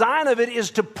the design of it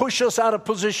is to push us out of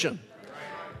position.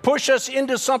 Push us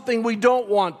into something we don't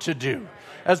want to do.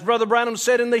 As Brother Branham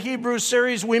said in the Hebrew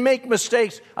series, we make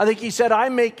mistakes. I think he said, I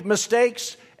make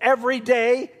mistakes every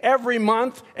day, every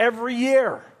month, every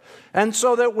year. And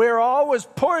so that we're always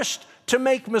pushed to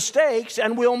make mistakes,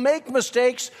 and we'll make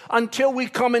mistakes until we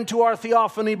come into our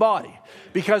theophany body.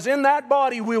 Because in that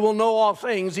body, we will know all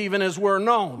things, even as we're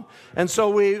known. And so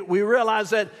we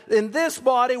realize that in this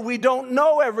body, we don't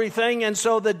know everything. And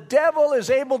so the devil is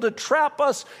able to trap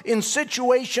us in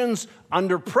situations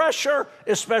under pressure,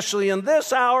 especially in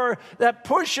this hour, that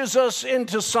pushes us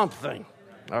into something.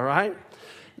 All right?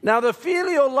 Now, the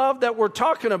Phileo love that we're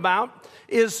talking about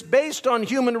is based on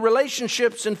human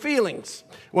relationships and feelings.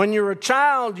 When you're a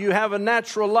child, you have a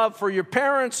natural love for your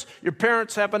parents. Your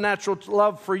parents have a natural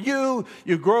love for you.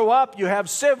 You grow up, you have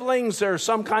siblings. There's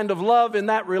some kind of love in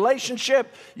that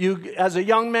relationship. You, as a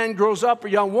young man grows up, a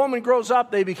young woman grows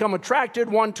up, they become attracted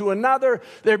one to another.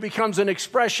 There becomes an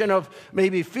expression of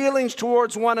maybe feelings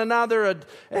towards one another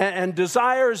and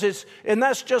desires. And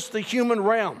that's just the human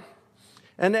realm.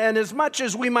 And as much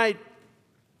as we might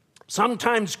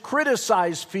sometimes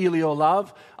criticize filial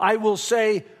love, I will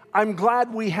say, I'm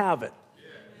glad we have it.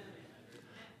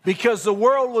 Because the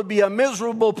world would be a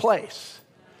miserable place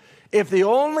if the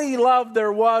only love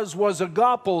there was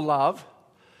agape love,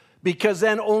 because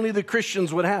then only the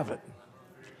Christians would have it.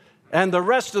 And the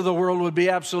rest of the world would be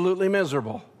absolutely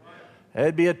miserable.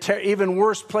 It'd be even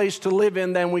worse place to live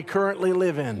in than we currently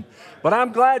live in. But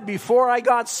I'm glad before I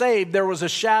got saved, there was a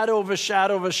shadow of a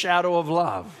shadow of a shadow of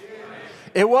love.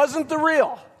 It wasn't the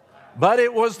real, but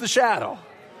it was the shadow.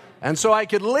 And so I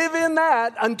could live in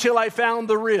that until I found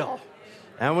the real.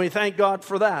 And we thank God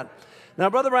for that. Now,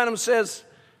 Brother Branham says,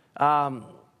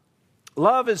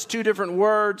 love is two different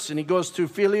words, and he goes through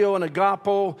Phileo and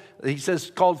Agapeo. He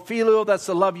says called Phileo, that's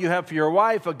the love you have for your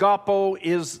wife. Agapeo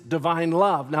is divine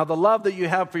love. Now, the love that you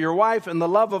have for your wife and the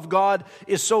love of God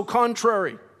is so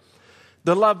contrary.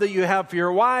 The love that you have for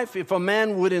your wife, if a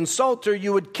man would insult her,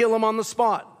 you would kill him on the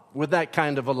spot with that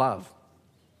kind of a love.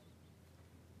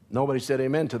 Nobody said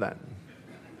amen to that.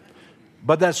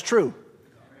 But that's true.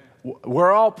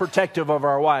 We're all protective of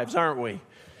our wives, aren't we?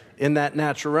 In that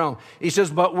natural realm. He says,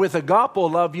 but with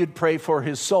agapeo love, you'd pray for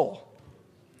his soul.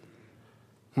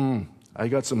 I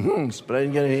got some hmms, but I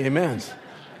didn't get any amens.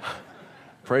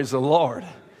 Praise the Lord.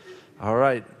 All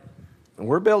right.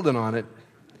 We're building on it.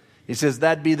 He says,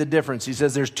 that'd be the difference. He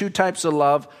says, there's two types of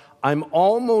love. I'm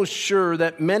almost sure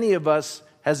that many of us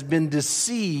has been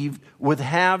deceived with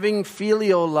having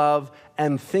filial love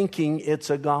and thinking it's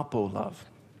agapeo love.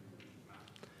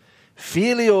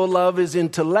 Filial love is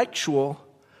intellectual.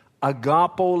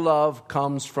 Agapeo love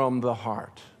comes from the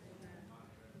heart.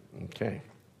 Okay.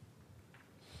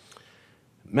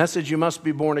 Message, you must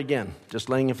be born again. Just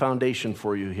laying a foundation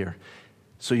for you here.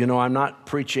 So you know I'm not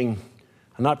preaching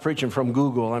from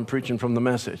Google. I'm preaching from the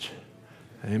message.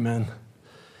 Amen.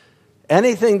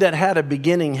 Anything that had a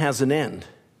beginning has an end.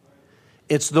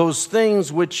 It's those things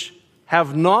which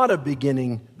have not a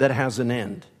beginning that has an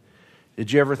end.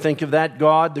 Did you ever think of that?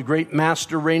 God, the great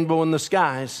master rainbow in the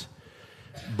skies,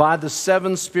 by the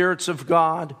seven spirits of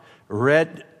God,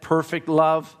 red, perfect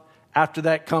love. After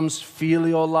that comes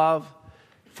filial love.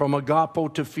 From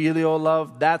agapeo to filial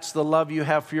love, that's the love you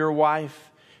have for your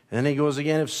wife. And then he goes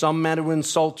again, if some man would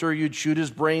insult her, you'd shoot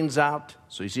his brains out.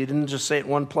 So you see, he didn't just say it in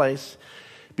one place.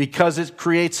 Because it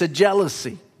creates a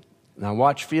jealousy. Now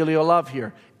watch filial love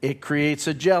here. It creates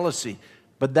a jealousy.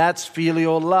 But that's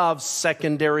filial love,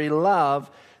 secondary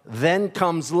love. Then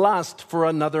comes lust for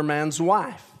another man's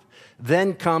wife.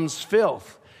 Then comes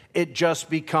filth. It just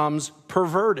becomes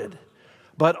perverted.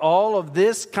 But all of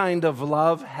this kind of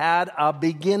love had a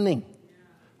beginning.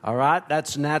 All right?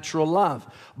 That's natural love.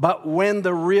 But when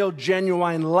the real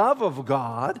genuine love of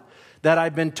God that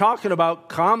I've been talking about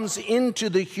comes into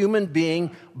the human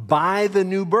being by the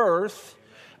new birth,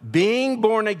 being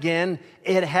born again,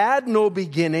 it had no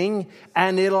beginning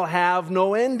and it'll have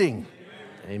no ending.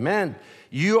 Amen.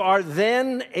 You are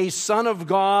then a son of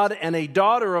God and a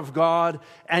daughter of God,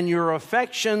 and your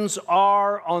affections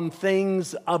are on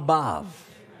things above.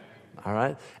 All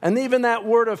right? And even that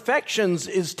word affections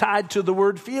is tied to the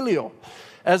word filial.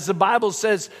 As the Bible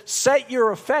says, set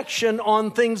your affection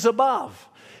on things above.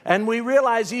 And we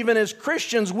realize even as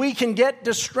Christians, we can get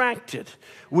distracted.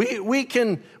 We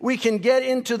can get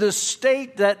into the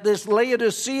state that this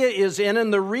Laodicea is in,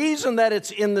 and the reason that it's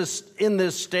in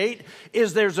this state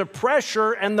is there's a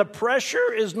pressure, and the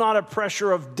pressure is not a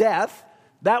pressure of death.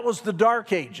 That was the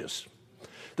Dark Ages.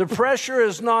 The pressure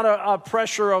is not a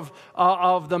pressure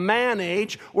of the man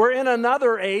age. We're in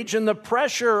another age, and the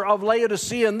pressure of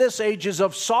Laodicea in this age is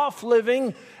of soft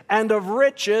living and of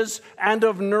riches and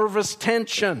of nervous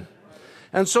tension.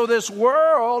 And so this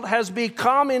world has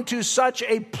become into such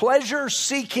a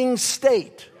pleasure-seeking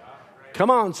state.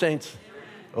 Come on, saints.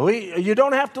 You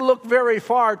don't have to look very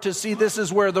far to see this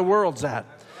is where the world's at.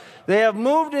 They have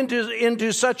moved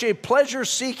into such a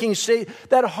pleasure-seeking state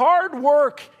that hard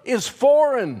work is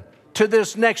foreign to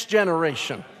this next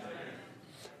generation.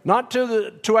 Not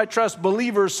to I trust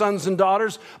believers, sons and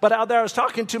daughters, but out there I was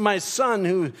talking to my son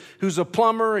who's a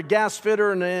plumber, a gas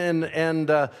fitter, and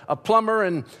a plumber,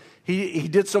 and he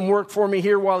did some work for me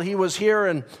here while he was here,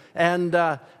 and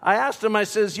I asked him, I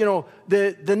says, you know,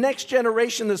 the next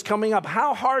generation that's coming up,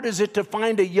 how hard is it to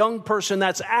find a young person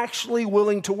that's actually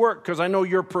willing to work? Because I know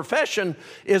your profession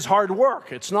is hard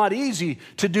work. It's not easy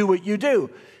to do what you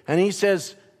do. And he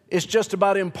says, it's just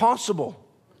about impossible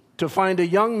to find a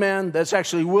young man that's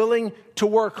actually willing to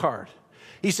work hard.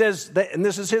 He says, and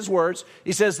this is his words,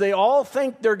 he says, they all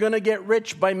think they're going to get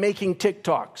rich by making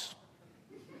TikToks.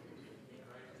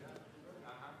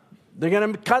 They're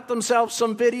going to cut themselves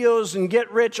some videos and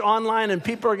get rich online, and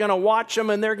people are going to watch them,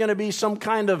 and they're going to be some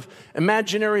kind of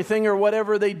imaginary thing or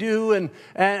whatever they do.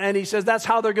 And he says that's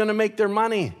how they're going to make their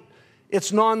money.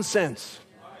 It's nonsense.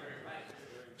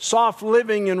 Soft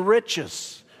living and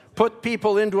riches put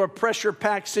people into a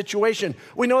pressure-packed situation.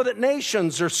 We know that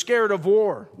nations are scared of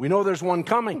war. We know there's one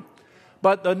coming.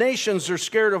 But the nations are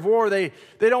scared of war. They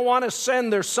don't want to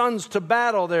send their sons to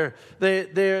battle.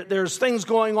 There's things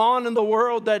going on in the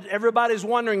world that everybody's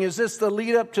wondering, is this the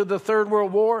lead up to the Third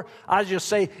World War? I just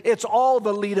say it's all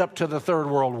the lead up to the Third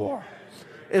World War.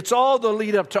 It's all the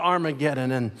lead up to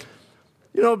Armageddon. And,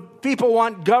 people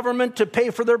want government to pay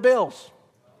for their bills.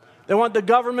 They want the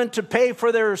government to pay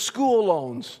for their school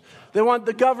loans. They want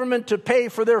the government to pay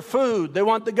for their food. They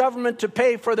want the government to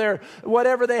pay for their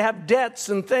whatever they have, debts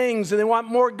and things. And they want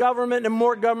more government and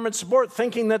more government support,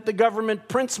 thinking that the government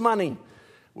prints money,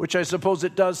 which I suppose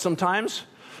it does sometimes.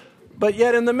 But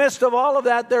yet in the midst of all of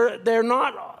that, they're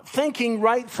not thinking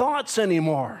right thoughts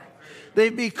anymore.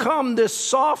 They've become this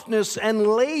softness and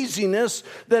laziness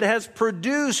that has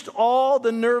produced all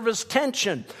the nervous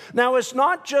tension. Now, it's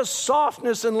not just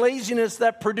softness and laziness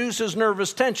that produces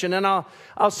nervous tension. And I'll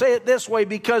say it this way,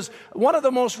 because one of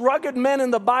the most rugged men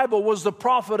in the Bible was the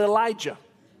prophet Elijah.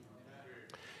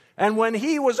 And when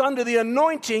he was under the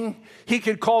anointing, he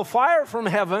could call fire from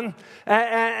heaven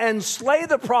and slay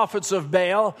the prophets of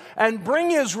Baal and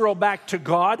bring Israel back to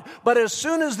God. But as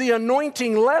soon as the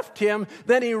anointing left him,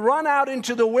 then he ran out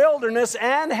into the wilderness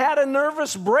and had a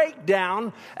nervous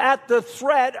breakdown at the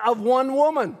threat of one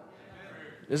woman.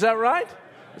 Is that right?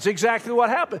 That's exactly what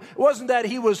happened. It wasn't that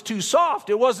he was too soft.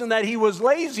 It wasn't that he was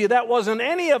lazy. That wasn't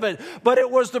any of it. But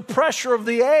it was the pressure of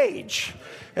the age.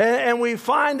 And we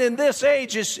find in this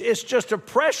age, it's just a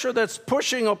pressure that's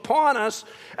pushing upon us.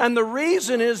 And the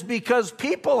reason is because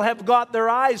people have got their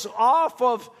eyes off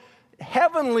of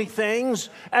heavenly things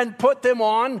and put them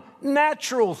on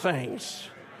natural things.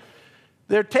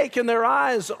 They're taking their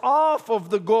eyes off of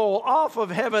the goal, off of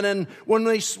heaven. And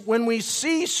when we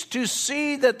cease to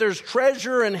see that there's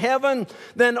treasure in heaven,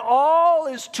 then all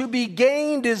is to be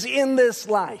gained is in this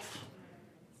life.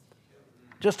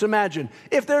 Just imagine,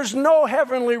 if there's no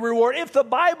heavenly reward, if the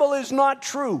Bible is not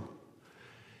true,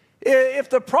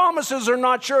 if the promises are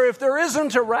not sure, if there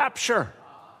isn't a rapture,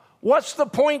 what's the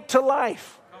point to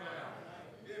life?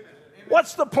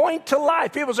 What's the point to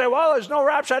life? People say, well, there's no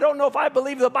rapture. I don't know if I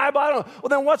believe the Bible. I don't know. Well,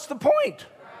 then what's the point?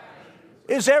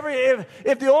 If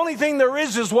the only thing there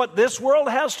is what this world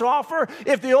has to offer,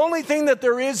 if the only thing that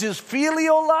there is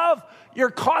Phileo love,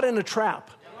 you're caught in a trap.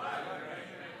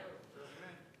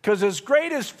 Because as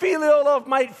great as Phileo love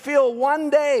might feel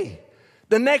one day,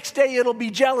 the next day it'll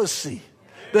be jealousy.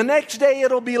 The next day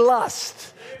it'll be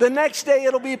lust. The next day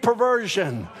it'll be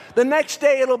perversion. The next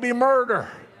day it'll be murder.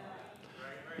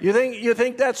 You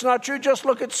think that's not true? Just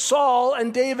look at Saul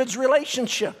and David's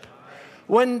relationship.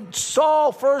 When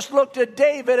Saul first looked at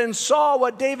David and saw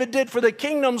what David did for the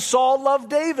kingdom, Saul loved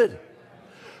David.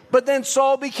 But then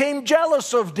Saul became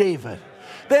jealous of David.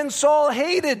 Then Saul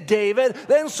hated David.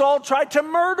 Then Saul tried to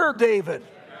murder David.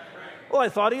 Well, I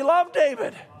thought he loved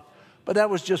David. But that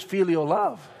was just Phileo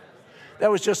love.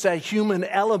 That was just a human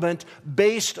element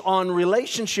based on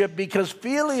relationship, because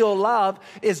Phileo love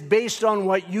is based on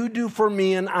what you do for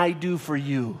me and I do for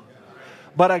you.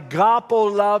 But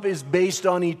Agapeo love is based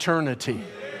on eternity.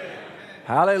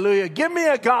 Hallelujah. Give me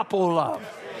Agapeo love.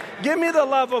 Give me the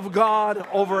love of God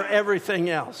over everything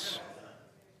else.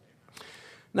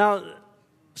 Now,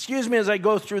 excuse me as I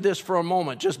go through this for a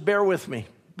moment. Just bear with me.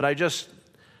 But I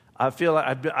feel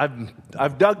like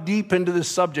I've dug deep into this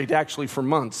subject actually for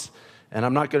months. And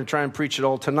I'm not going to try and preach it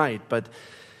all tonight. But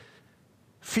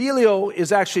Phileo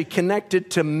is actually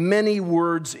connected to many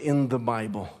words in the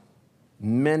Bible.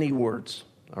 Many words.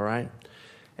 All right?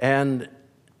 And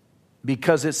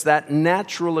because it's that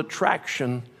natural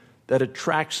attraction that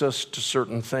attracts us to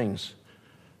certain things.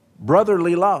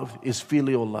 Brotherly love is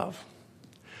Phileo love.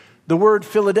 The word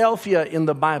Philadelphia in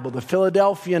the Bible, the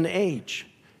Philadelphian age,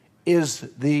 is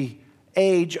the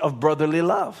age of brotherly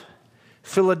love.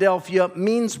 Philadelphia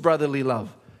means brotherly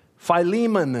love.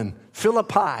 Philemon and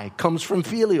Philippi comes from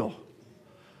Phileo.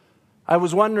 I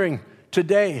was wondering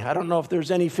today, I don't know if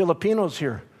there's any Filipinos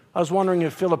here. I was wondering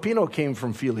if Filipino came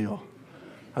from Phileo.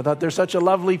 I thought they're such a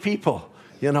lovely people,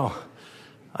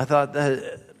 I thought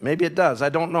maybe it does. I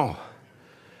don't know.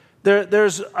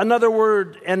 There's another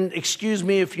word, and excuse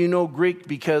me if you know Greek,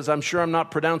 because I'm sure I'm not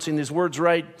pronouncing these words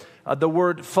right. The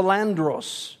word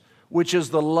philandros, which is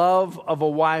the love of a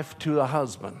wife to a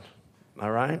husband.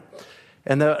 All right?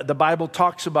 And the Bible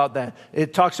talks about that.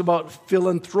 It talks about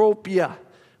philanthropia,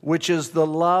 which is the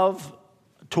love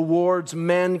towards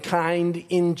mankind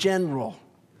in general.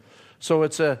 So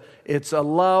it's a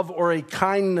love or a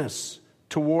kindness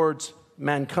towards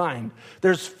mankind.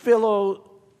 There's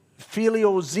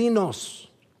philoxenos,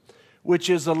 which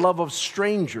is a love of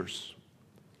strangers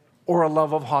or a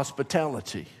love of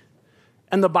hospitality.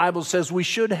 And the Bible says we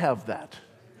should have that.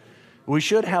 We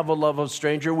should have a love of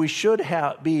stranger. We should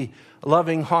be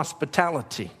loving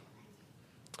hospitality.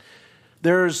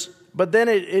 But then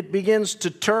it begins to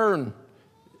turn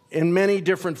in many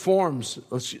different forms.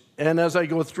 And as I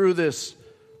go through this,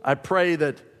 I pray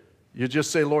that you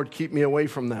just say, Lord, keep me away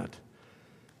from that.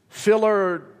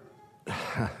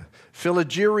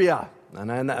 Philogeria,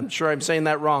 and I'm sure I'm saying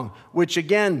that wrong, which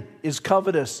again is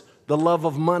covetous, the love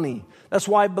of money. That's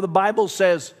why the Bible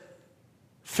says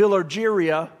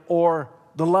philogeria, or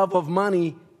the love of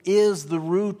money, is the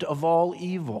root of all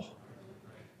evil.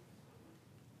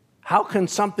 How can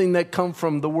something that comes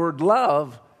from the word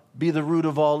love be the root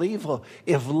of all evil?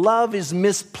 If love is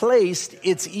misplaced,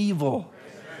 it's evil.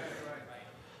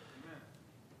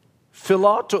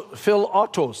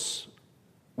 Philotos,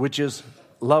 which is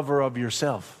lover of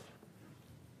yourself.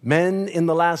 Men in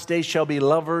the last days shall be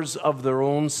lovers of their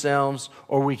own selves,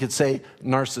 or we could say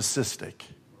narcissistic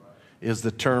is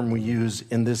the term we use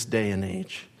in this day and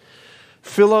age.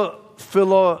 Philodonos,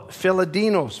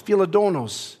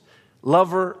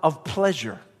 lover of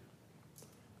pleasure.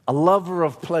 A lover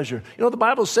of pleasure. You know, the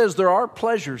Bible says there are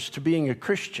pleasures to being a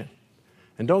Christian.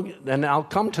 And I'll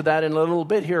come to that in a little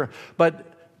bit here. But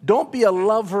don't be a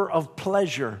lover of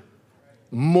pleasure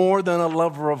more than a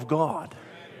lover of God.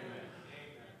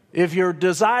 If your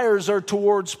desires are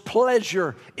towards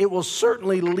pleasure, it will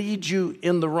certainly lead you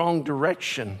in the wrong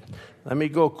direction. Let me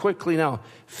go quickly now.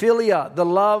 Philia, the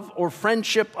love or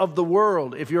friendship of the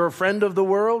world. If you're a friend of the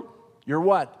world, you're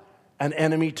what? An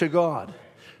enemy to God.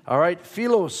 All right,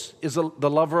 philos is the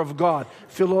lover of God.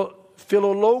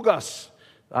 Philologos.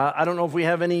 I don't know if we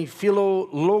have any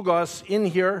philologos in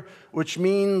here, which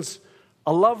means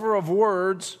a lover of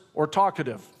words or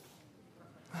talkative.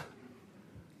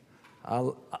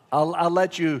 I'll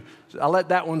let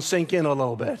that one sink in a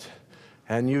little bit,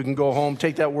 and you can go home,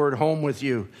 take that word home with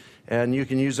you, and you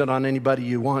can use it on anybody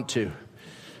you want to.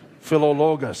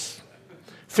 Philologos.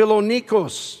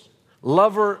 Philonikos,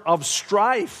 lover of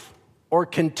strife or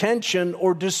contention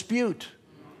or dispute.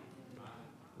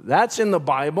 That's in the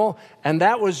Bible, and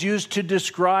that was used to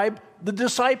describe the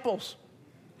disciples.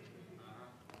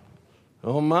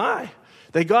 Oh my.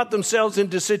 They got themselves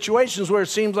into situations where it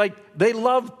seems like they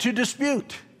love to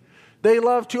dispute. They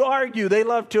love to argue. They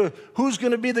love to, who's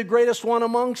going to be the greatest one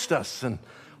amongst us? And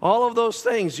all of those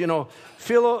things, you know.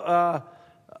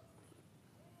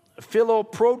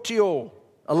 Philoprotio,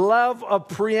 a love of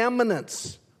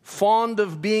preeminence, fond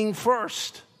of being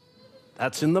first.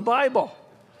 That's in the Bible.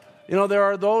 You know, there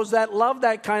are those that love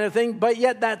that kind of thing, but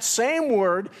yet that same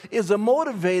word is a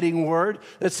motivating word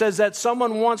that says that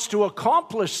someone wants to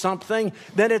accomplish something,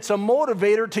 then it's a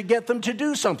motivator to get them to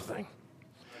do something.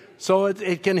 So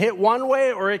it can hit one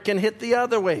way or it can hit the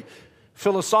other way.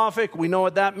 Philosophic, we know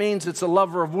what that means. It's a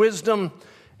lover of wisdom.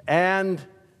 And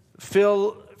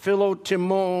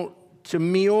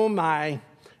philotimomai,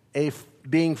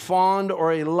 being fond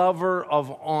or a lover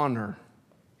of honor.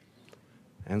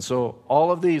 And so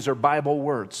all of these are Bible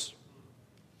words.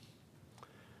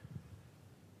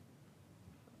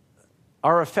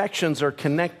 Our affections are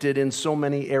connected in so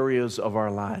many areas of our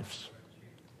lives.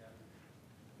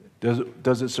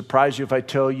 Does it surprise you if I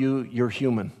tell you you're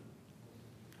human?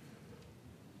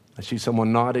 I see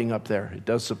someone nodding up there. It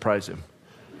does surprise him.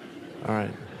 All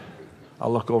right.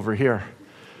 I'll look over here.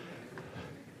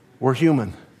 We're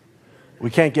human.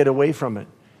 We can't get away from it.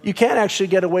 You can't actually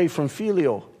get away from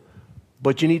Phileo,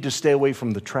 but you need to stay away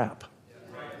from the trap.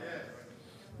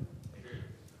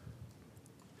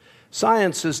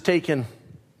 Science has taken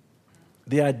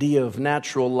the idea of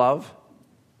natural love,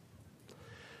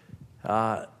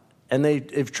 and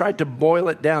they've tried to boil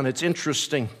it down. It's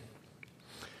interesting.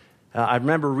 I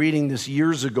remember reading this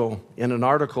years ago in an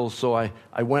article, so I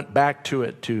went back to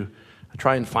it to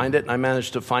try and find it, and I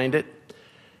managed to find it.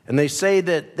 And they say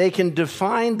that they can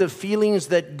define the feelings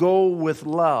that go with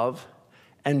love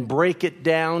and break it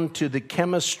down to the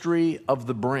chemistry of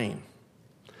the brain.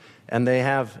 And they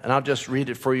have, and I'll just read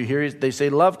it for you here. They say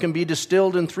love can be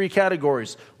distilled in 3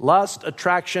 categories: lust,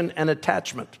 attraction, and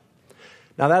attachment.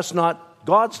 Now that's not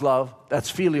God's love,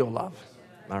 that's Phileo love.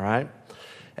 All right?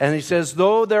 And he says,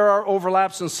 though there are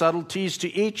overlaps and subtleties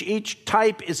to each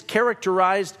type is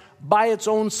characterized by its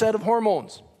own set of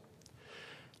hormones.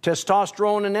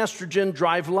 Testosterone and estrogen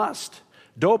drive lust.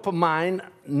 Dopamine,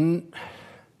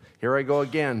 here I go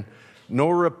again,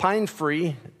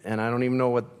 norepinephrine, and I don't even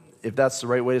know if that's the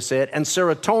right way to say it, and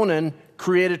serotonin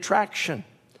create attraction.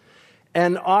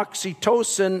 And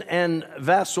oxytocin and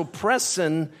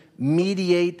vasopressin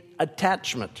mediate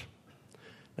attachment.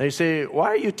 They say, why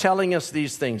are you telling us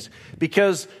these things?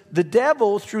 Because the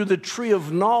devil, through the tree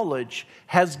of knowledge,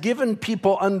 has given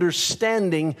people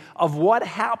understanding of what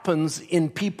happens in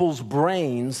people's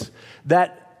brains,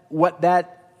 that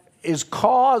is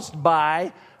caused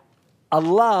by a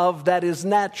love that is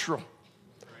natural.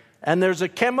 And there's a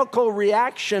chemical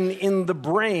reaction in the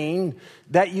brain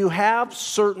that you have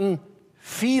certain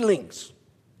feelings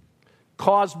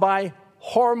caused by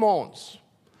hormones.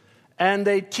 And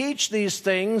they teach these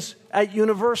things at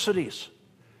universities.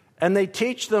 And they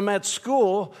teach them at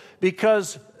school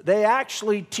because they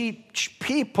actually teach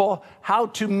people how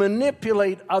to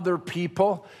manipulate other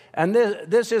people. And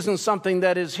this isn't something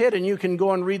that is hidden. You can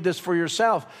go and read this for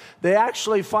yourself. They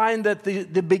actually find that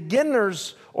the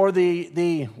beginners, or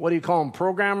the what do you call them,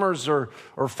 programmers or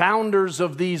founders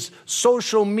of these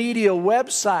social media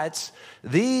websites,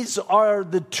 these are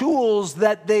the tools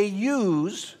that they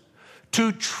use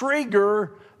to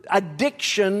trigger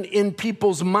addiction in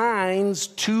people's minds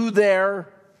to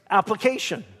their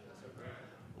application.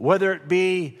 Whether it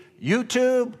be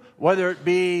YouTube, whether it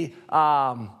be,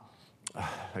 I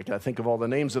got to think of all the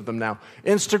names of them now,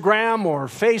 Instagram or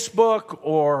Facebook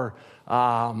or,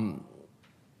 I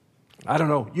don't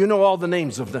know. You know all the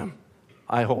names of them,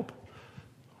 I hope.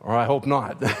 Or I hope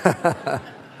not.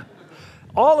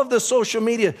 All of the social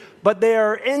media, but they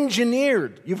are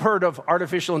engineered. You've heard of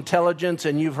artificial intelligence,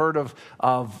 and you've heard of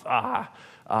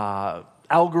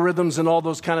algorithms and all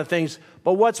those kind of things.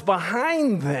 But what's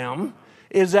behind them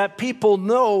is that people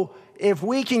know if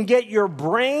we can get your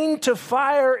brain to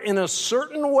fire in a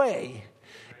certain way,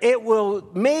 it will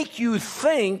make you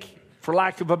think, for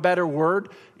lack of a better word,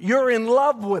 you're in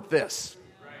love with this.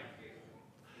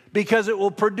 Because it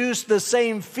will produce the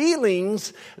same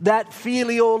feelings that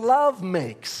Phileo love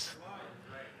makes.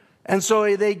 And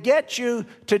so they get you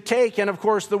to take, and of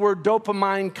course the word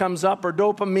dopamine comes up, or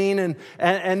dopamine,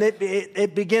 and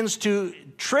it begins to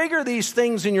trigger these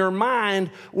things in your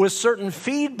mind with certain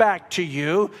feedback to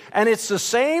you. And it's the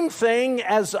same thing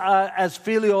as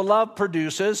Phileo love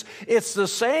produces. It's the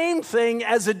same thing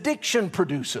as addiction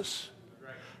produces.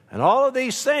 And all of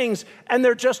these things, and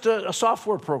they're just a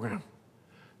software program.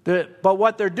 But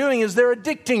what they're doing is they're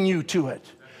addicting you to it.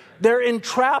 They're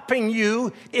entrapping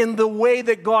you in the way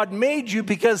that God made you,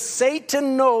 because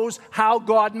Satan knows how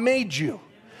God made you.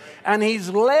 And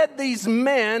he's led these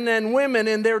men and women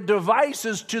in their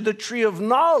devices to the tree of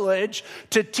knowledge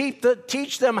to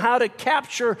teach them how to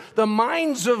capture the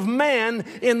minds of men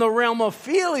in the realm of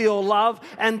Phileo love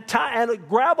and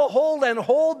grab a hold and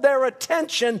hold their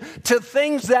attention to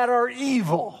things that are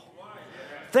evil.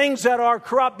 Things that are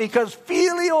corrupt, because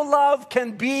Phileo love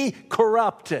can be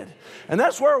corrupted. And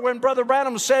that's where when Brother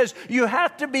Branham says you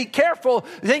have to be careful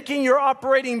thinking you're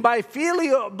operating by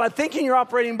Phileo, but thinking you're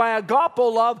operating by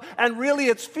Agapeo love, and really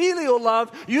it's Phileo love,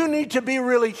 you need to be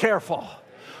really careful.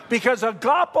 Because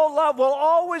Agapeo love will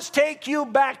always take you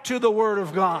back to the Word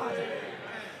of God.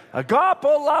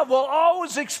 Agapeo love will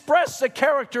always express the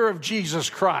character of Jesus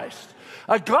Christ.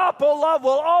 Agapeo love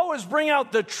will always bring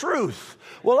out the truth,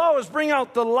 will always bring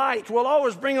out the light, will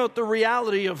always bring out the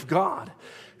reality of God.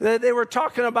 They were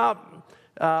talking about,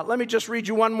 let me just read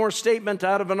you one more statement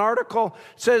out of an article.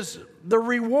 It says, the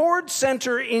reward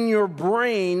center in your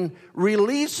brain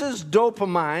releases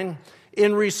dopamine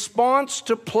in response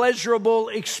to pleasurable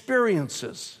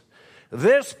experiences.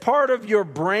 This part of your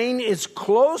brain is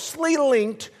closely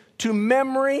linked to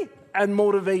memory and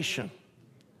motivation.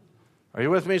 Are you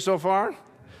with me so far?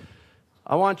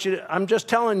 I'm just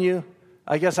telling you,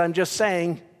 I guess I'm just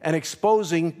saying and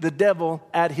exposing the devil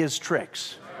at his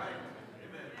tricks.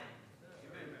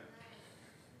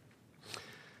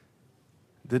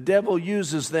 The devil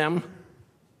uses them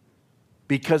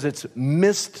because it's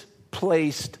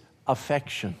misplaced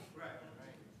affection.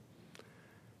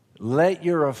 Let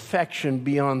your affection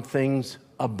be on things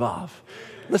above.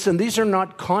 Listen, these are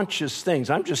not conscious things.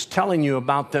 I'm just telling you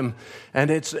about them. And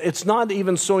it's not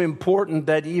even so important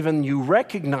that even you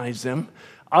recognize them,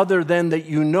 other than that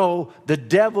you know the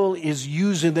devil is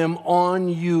using them on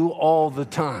you all the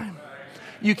time.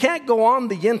 You can't go on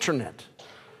the internet.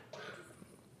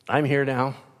 I'm here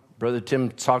now. Brother Tim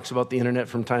talks about the internet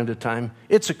from time to time.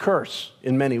 It's a curse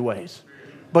in many ways.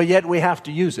 But yet we have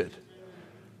to use it.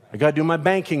 I got to do my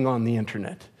banking on the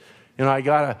internet. You know, I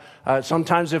got to,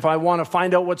 sometimes if I want to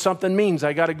find out what something means,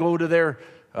 I got to go to their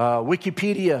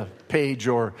Wikipedia page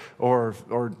or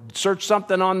search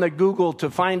something on the Google to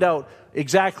find out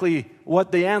exactly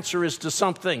what the answer is to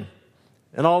something.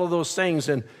 And all of those things.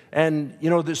 And you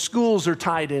know, the schools are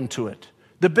tied into it.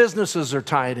 The businesses are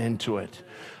tied into it.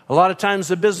 A lot of times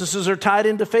the businesses are tied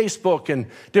into Facebook and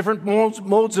different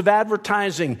modes of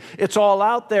advertising. It's all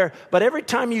out there. But every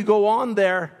time you go on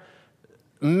there,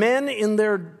 men in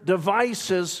their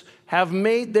devices have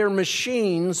made their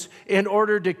machines in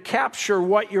order to capture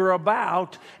what you're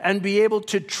about and be able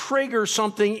to trigger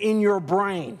something in your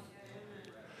brain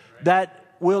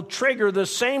that will trigger the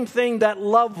same thing that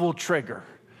love will trigger.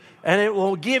 And it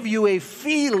will give you a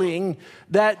feeling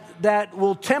that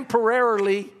will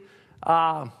temporarily,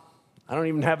 I don't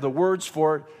even have the words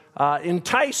for it,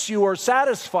 entice you or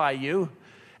satisfy you.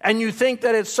 And you think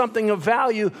that it's something of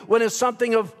value when it's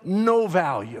something of no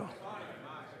value.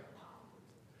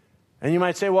 And you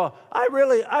might say, well, I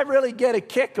really get a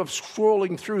kick of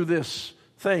scrolling through this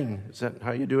thing. Is that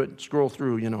how you do it? Scroll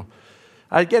through,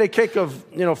 I get a kick of,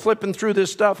 flipping through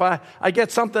this stuff. I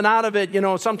get something out of it.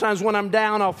 Sometimes when I'm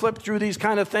down, I'll flip through these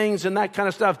kind of things and that kind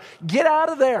of stuff. Get out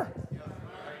of there.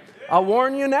 I'll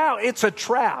warn you now, it's a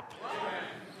trap.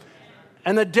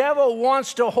 And the devil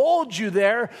wants to hold you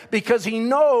there because he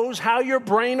knows how your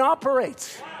brain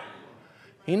operates.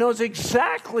 He knows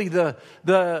exactly the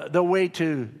way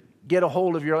to get a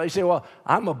hold of your life. You say, well,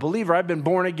 I'm a believer. I've been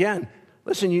born again.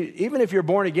 Listen, even if you're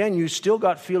born again, you still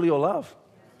got Phileo love.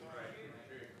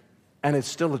 And it's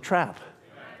still a trap.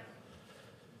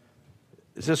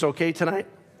 Is this okay tonight?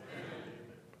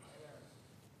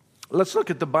 Let's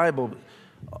look at the Bible,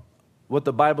 what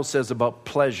the Bible says about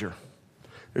pleasure.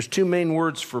 There's two main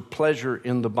words for pleasure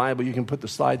in the Bible. You can put the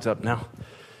slides up now.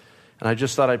 And I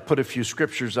just thought I'd put a few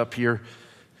scriptures up here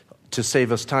to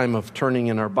save us time of turning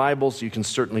in our Bibles. You can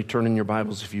certainly turn in your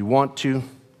Bibles if you want to.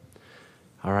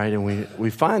 All right, and we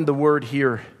find the word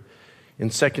here in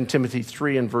 2 Timothy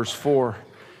 3 and verse 4.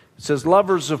 It says,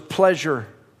 lovers of pleasure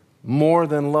more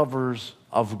than lovers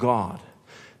of God.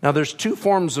 Now, there's two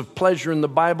forms of pleasure in the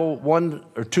Bible, one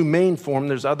or two main forms.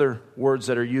 There's other words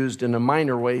that are used in a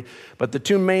minor way, but the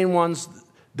two main ones,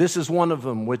 this is one of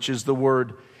them, which is the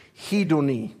word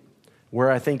hedony, where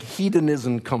I think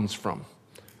hedonism comes from.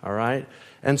 All right?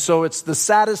 And so it's the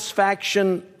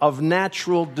satisfaction of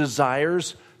natural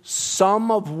desires, some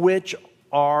of which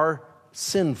are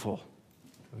sinful.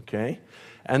 Okay?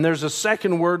 And there's a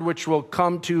second word which we'll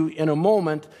come to in a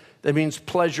moment that means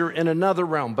pleasure in another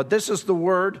realm. But this is the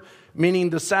word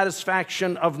meaning the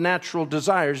satisfaction of natural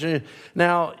desires.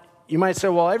 Now, you might say,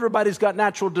 well, everybody's got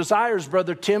natural desires,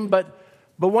 Brother Tim, but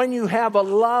when you have a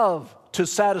love to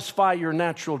satisfy your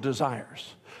natural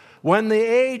desires, when the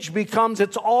age becomes,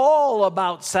 it's all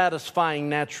about satisfying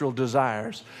natural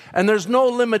desires. And there's no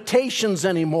limitations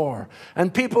anymore.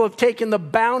 And people have taken the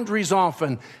boundaries off.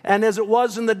 And as it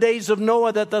was in the days of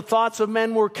Noah, that the thoughts of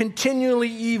men were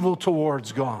continually evil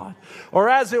towards God. Or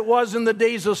as it was in the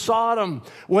days of Sodom,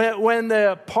 when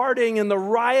the partying and the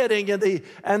rioting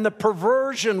and the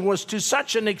perversion was to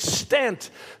such an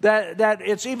extent that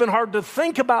it's even hard to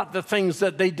think about the things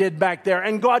that they did back there.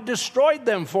 And God destroyed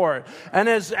them for it. And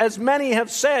as many have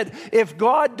said, if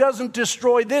God doesn't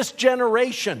destroy this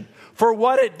generation for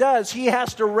what it does, he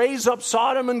has to raise up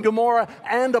Sodom and Gomorrah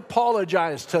and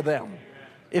apologize to them.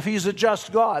 If he's a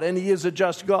just God, and he is a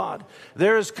just God.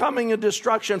 There is coming a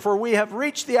destruction, for we have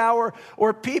reached the hour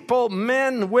where people,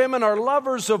 men, women, are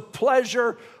lovers of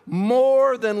pleasure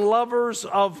more than lovers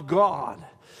of God.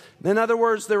 In other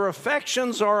words, their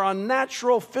affections are on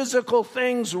natural physical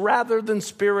things rather than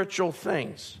spiritual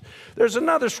things. There's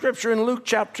another scripture in Luke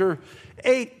chapter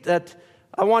 8 that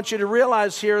I want you to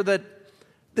realize here, that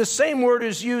the same word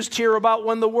is used here about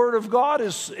when the word of God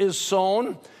is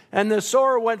sown. And the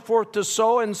sower went forth to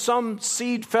sow, and some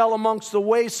seed fell amongst the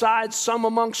wayside, some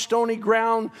amongst stony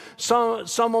ground, some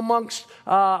amongst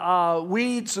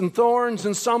weeds and thorns,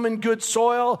 and some in good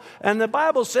soil. And the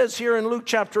Bible says here in Luke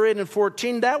chapter 8 and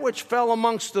 14, that which fell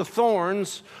amongst the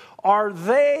thorns are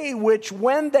they which,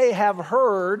 when they have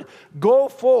heard, go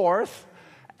forth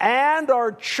and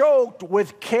are choked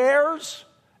with cares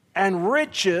and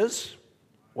riches.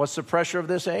 What's the pressure of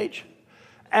this age?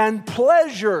 And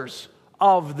pleasures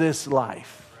of this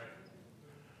life.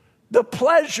 The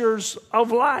pleasures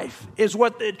of life is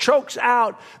what it chokes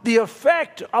out the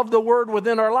effect of the word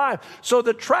within our life. So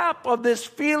the trap of this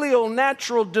filial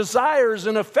natural desires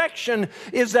and affection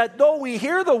is that though we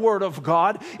hear the word of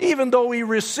God, even though we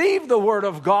receive the word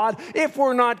of God, if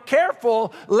we're not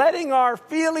careful, letting our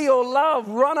filial love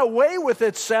run away with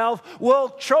itself will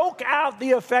choke out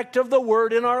the effect of the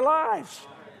word in our lives.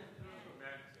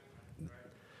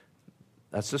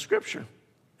 That's the scripture.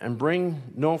 And bring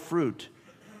no fruit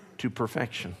to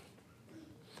perfection.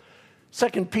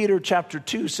 2 Peter chapter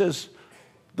 2 says,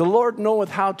 the Lord knoweth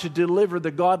how to deliver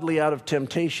the godly out of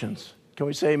temptations. Can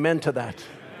we say amen to that?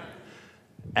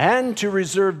 and to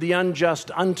reserve the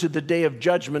unjust unto the day of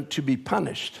judgment to be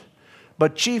punished,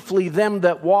 but chiefly them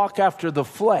that walk after the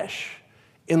flesh,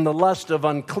 in the lust of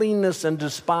uncleanness and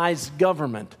despise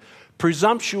government.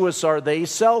 Presumptuous are they,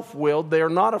 self-willed, they are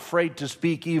not afraid to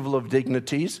speak evil of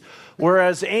dignities,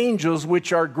 whereas angels,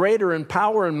 which are greater in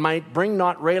power and might, bring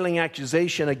not railing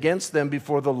accusation against them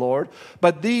before the Lord,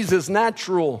 but these as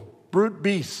natural brute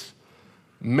beasts,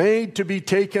 made to be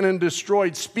taken and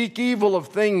destroyed, speak evil of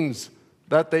things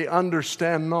that they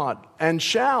understand not, and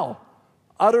shall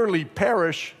utterly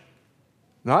perish,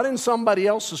 not in somebody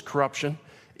else's corruption,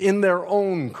 in their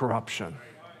own corruption,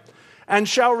 and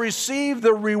shall receive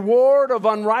the reward of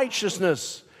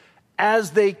unrighteousness,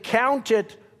 as they count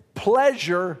it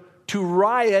pleasure to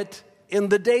riot in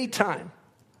the daytime.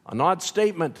 An odd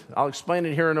statement. I'll explain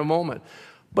it here in a moment.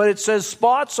 But it says,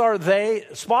 spots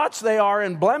they are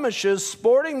and blemishes,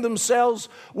 sporting themselves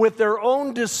with their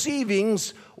own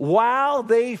deceivings while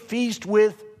they feast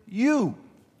with you.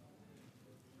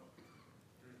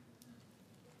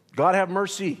 God have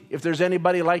mercy if there's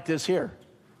anybody like this here.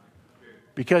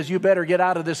 Because you better get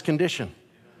out of this condition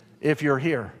if you're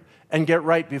here and get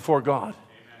right before God.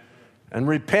 And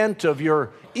repent of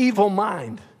your evil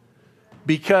mind,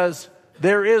 because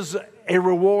there is a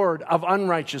reward of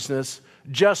unrighteousness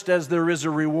just as there is a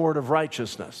reward of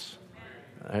righteousness.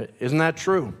 Isn't that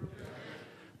true?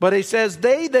 But he says,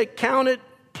 they that count it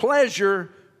pleasure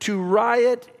to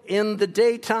riot in the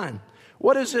daytime.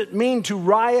 What does it mean to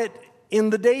riot in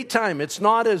the daytime? It's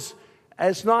not as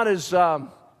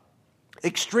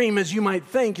extreme as you might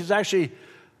think. It's actually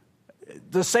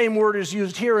the same word is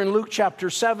used here in Luke chapter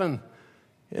 7.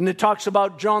 And it talks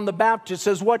about John the Baptist. It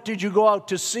says, what did you go out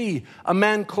to see? A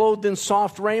man clothed in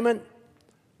soft raiment?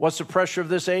 What's the pressure of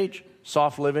this age?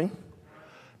 Soft living.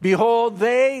 Behold,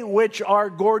 they which are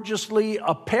gorgeously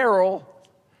apparel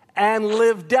and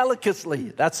live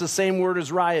delicately. That's the same word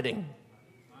as rioting.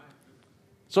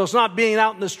 So it's not being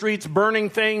out in the streets burning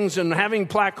things and having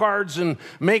placards and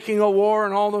making a war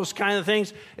and all those kind of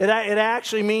things. It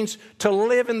actually means to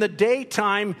live in the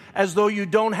daytime as though you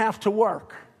don't have to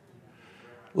work.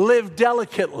 Live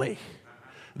delicately.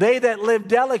 They that live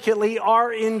delicately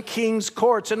are in king's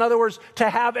courts. In other words, to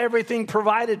have everything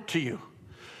provided to you.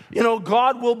 You know,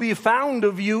 God will be found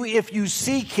of you if you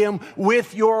seek him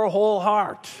with your whole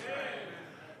heart.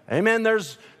 Amen.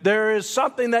 There is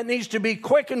something that needs to be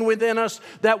quickened within us,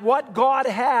 that what God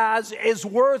has is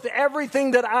worth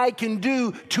everything that I can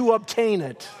do to obtain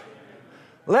it.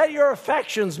 Let your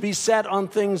affections be set on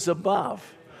things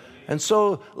above. And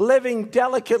so living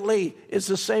delicately is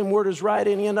the same word as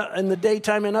rioting in the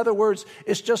daytime. In other words,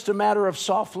 it's just a matter of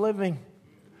soft living.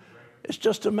 It's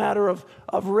just a matter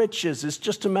of riches. It's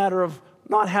just a matter of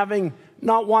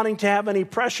not wanting to have any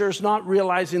pressures, not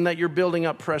realizing that you're building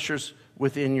up pressures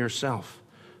within yourself.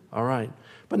 All right.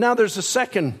 But now there's a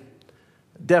second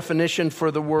definition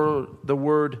for the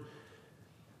word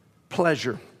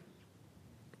pleasure.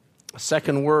 A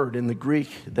second word in the Greek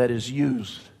that is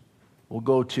used. We'll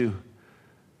go to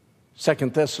 2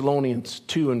 Thessalonians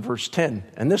 2 and verse 10.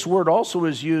 And this word also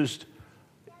is used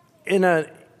in a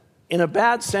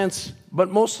bad sense, but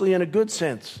mostly in a good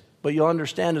sense. But you'll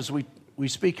understand as we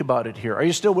speak about it here. Are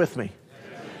you still with me?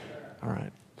 Yes. All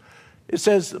right. It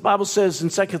says, the Bible says in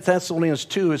 2 Thessalonians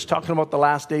 2, it's talking about the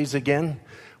last days again,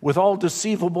 with all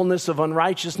deceivableness of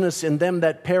unrighteousness in them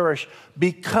that perish,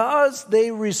 because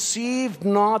they received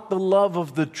not the love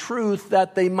of the truth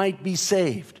that they might be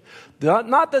saved.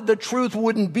 Not that the truth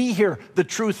wouldn't be here, the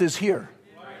truth is here.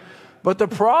 But the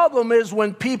problem is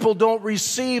when people don't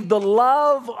receive the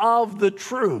love of the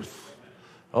truth.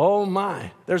 Oh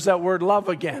my, there's that word love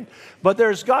again. But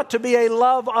there's got to be a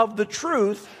love of the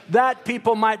truth that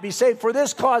people might be saved. For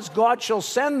this cause God shall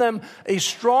send them a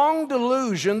strong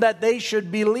delusion that they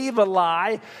should believe a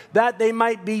lie, that they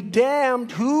might be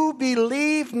damned who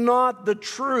believed not the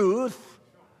truth,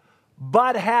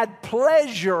 but had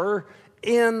pleasure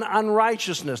in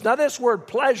unrighteousness. Now this word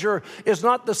pleasure is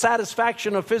not the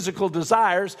satisfaction of physical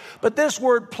desires, but this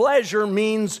word pleasure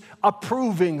means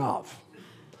approving of.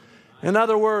 In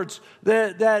other words,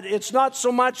 that it's not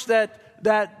so much that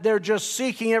they're just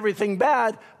seeking everything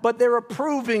bad, but they're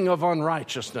approving of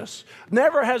unrighteousness.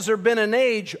 Never has there been an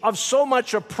age of so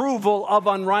much approval of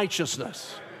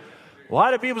unrighteousness. A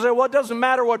lot of people say, well, it doesn't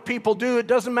matter what people do. It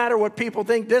doesn't matter what people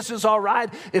think. This is all right.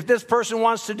 If this person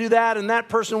wants to do that and that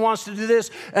person wants to do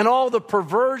this, and all the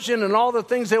perversion and all the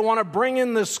things they want to bring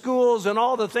in the schools and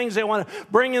all the things they want to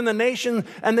bring in the nation,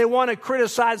 and they want to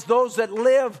criticize those that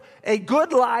live a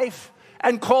good life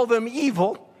and call them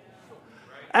evil.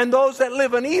 And those that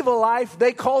live an evil life,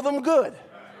 they call them good.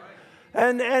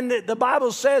 And the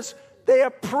Bible says They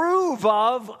approve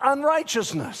of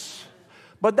unrighteousness.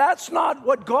 But that's not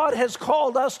what God has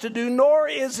called us to do, nor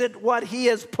is it what He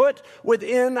has put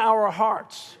within our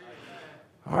hearts.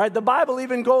 All right, the Bible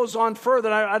even goes on further.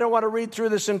 I don't want to read through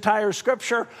this entire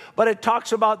scripture, but it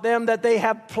talks about them that they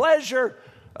have pleasure.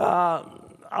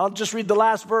 I'll just read the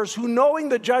last verse. Who, knowing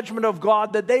the judgment of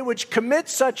God, that they which commit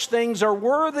such things are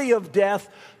worthy of death,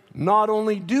 not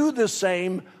only do the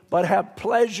same, but have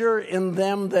pleasure in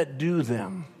them that do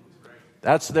them.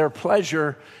 That's their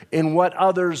pleasure in what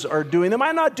others are doing. They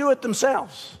might not do it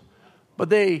themselves,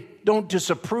 but they don't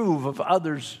disapprove of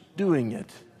others doing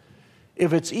it.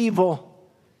 If it's evil,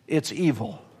 it's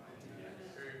evil.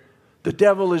 The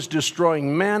devil is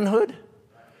destroying manhood.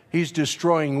 He's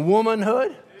destroying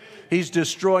womanhood. He's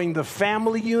destroying the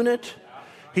family unit.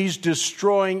 He's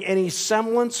destroying any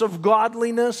semblance of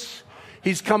godliness.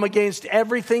 He's come against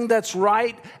everything that's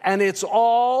right, and it's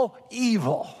all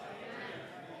evil.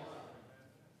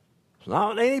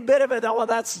 Not any bit of it. Oh,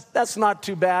 that's not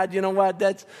too bad. You know what?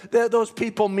 Those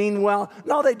people mean well.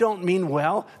 No, they don't mean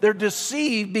well. They're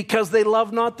deceived because they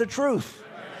love not the truth.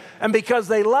 And because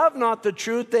they love not the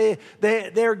truth,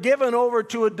 they're given over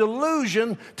to a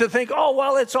delusion to think, oh,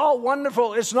 well, it's all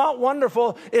wonderful. It's not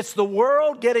wonderful. It's the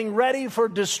world getting ready for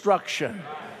destruction.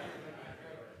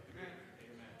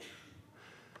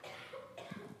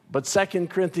 But 2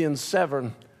 Corinthians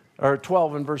 12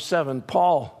 and verse 7,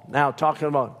 Paul now talking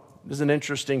about, this is an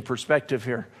interesting perspective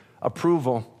here,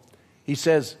 approval. He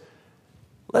says,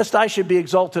 lest I should be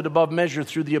exalted above measure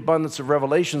through the abundance of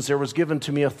revelations, there was given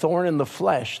to me a thorn in the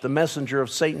flesh, the messenger of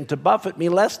Satan, to buffet me,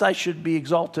 lest I should be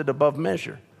exalted above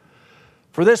measure.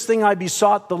 For this thing I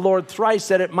besought the Lord thrice,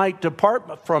 that it might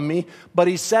depart from me. But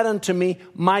He said unto me,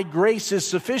 my grace is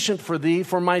sufficient for thee,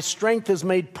 for my strength is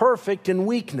made perfect in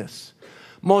weakness.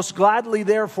 Most gladly,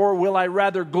 therefore, will I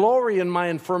rather glory in my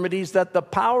infirmities, that the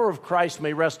power of Christ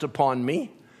may rest upon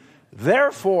me.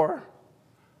 Therefore,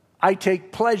 I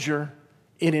take pleasure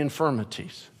in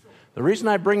infirmities. The reason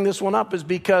I bring this one up is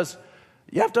because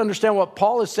you have to understand what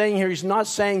Paul is saying here. He's not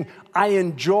saying, I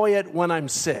enjoy it when I'm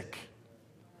sick.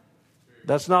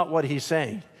 That's not what he's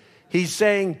saying. He's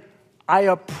saying, I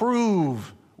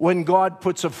approve when God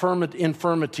puts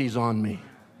infirmities on me.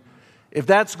 If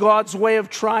that's God's way of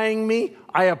trying me,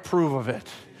 I approve of it.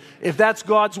 If that's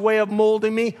God's way of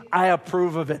molding me, I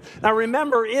approve of it. Now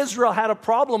remember, Israel had a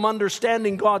problem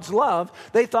understanding God's love.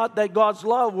 They thought that God's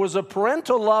love was a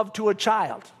parental love to a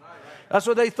child. That's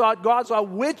what they thought God's love,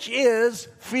 which is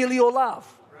Phileo love.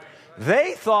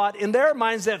 They thought in their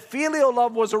minds that Phileo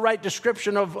love was a right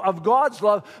description of God's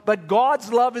love, but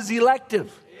God's love is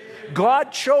elective.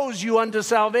 God chose you unto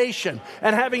salvation.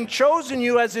 And having chosen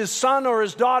you as His son or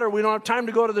His daughter, we don't have time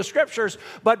to go to the scriptures,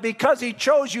 but because He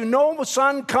chose you, no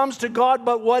son comes to God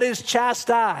but what is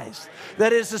chastised.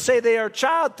 That is to say, they are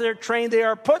child, they're trained, they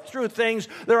are put through things.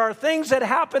 There are things that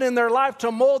happen in their life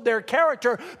to mold their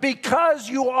character because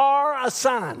you are a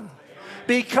son.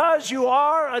 Because you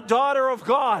are a daughter of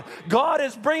God. God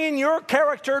is bringing your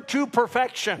character to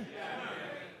perfection.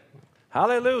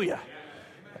 Hallelujah.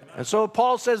 And so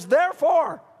Paul says,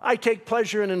 therefore, I take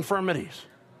pleasure in infirmities.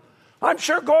 I'm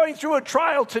sure going through a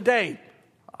trial today,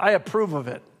 I approve of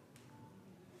it.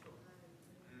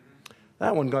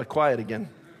 That one got quiet again.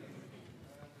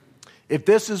 If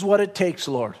this is what it takes,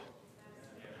 Lord,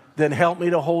 then help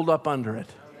me to hold up under it.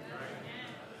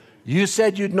 You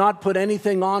said you'd not put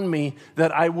anything on me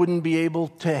that I wouldn't be able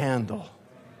to handle.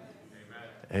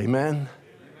 Amen.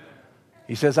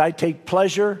 He says, I take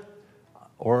pleasure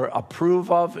or approve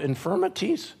of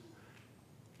infirmities,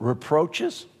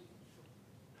 reproaches,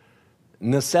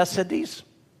 necessities,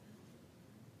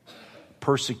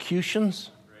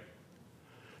 persecutions,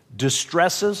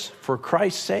 distresses for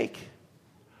Christ's sake.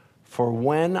 For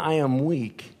when I am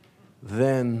weak,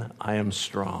 then I am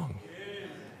strong.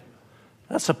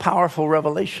 That's a powerful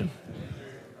revelation.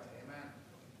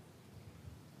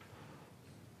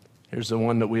 Here's the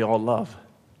one that we all love.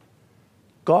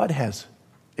 God has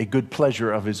a good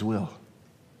pleasure of His will,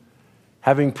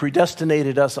 having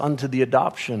predestinated us unto the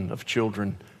adoption of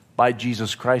children by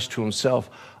Jesus Christ to Himself,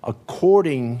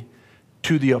 according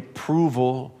to the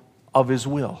approval of His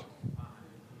will.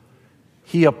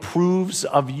 He approves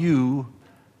of you,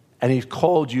 and He's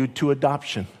called you to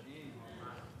adoption.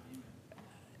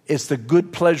 It's the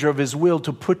good pleasure of His will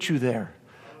to put you there,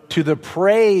 to the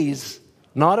praise,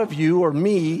 not of you or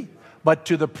me, but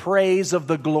to the praise of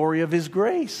the glory of His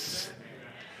grace.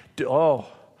 Oh,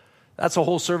 that's a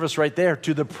whole service right there.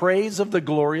 To the praise of the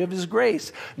glory of His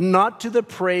grace. Not to the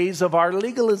praise of our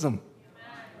legalism.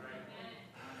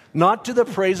 Not to the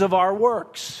praise of our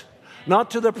works.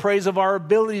 Not to the praise of our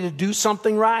ability to do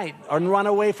something right or run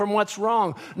away from what's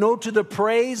wrong. No, to the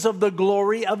praise of the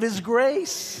glory of His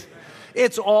grace.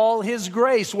 It's all His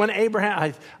grace. When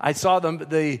Abraham, I saw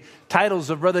the titles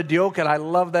of Brother Dioc, and I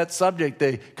love that subject,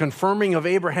 the confirming of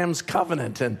Abraham's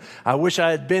covenant. And I wish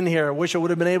I had been here. I wish I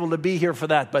would have been able to be here for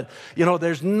that. But,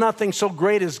 there's nothing so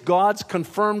great as God's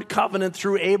confirmed covenant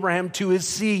through Abraham to his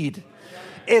seed.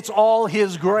 It's all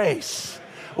His grace.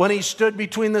 When He stood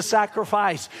between the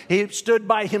sacrifice, He stood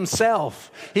by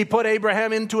Himself. He put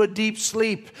Abraham into a deep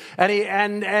sleep,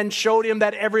 and showed him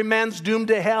that every man's doomed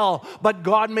to hell. But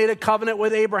God made a covenant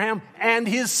with Abraham and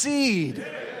his seed. Yes.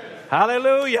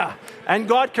 Hallelujah. And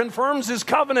God confirms His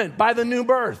covenant by the new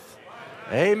birth.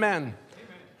 Amen.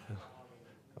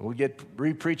 We'll get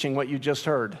re-preaching what you just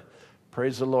heard.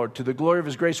 Praise the Lord. To the glory of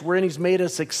His grace, wherein He's made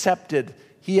us accepted.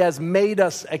 He has made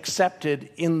us accepted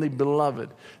in the beloved.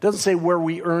 It doesn't say where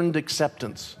we earned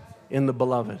acceptance, in the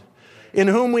beloved. In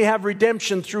whom we have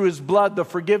redemption through His blood, the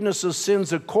forgiveness of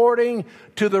sins according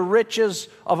to the riches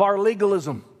of our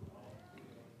legalism.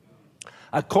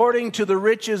 According to the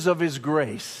riches of His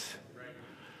grace,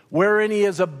 wherein He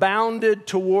has abounded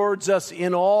towards us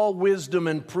in all wisdom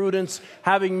and prudence,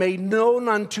 having made known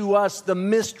unto us the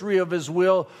mystery of His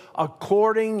will,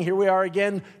 according, here we are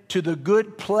again, to the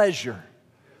good pleasure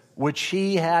which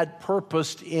He had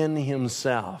purposed in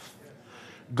Himself.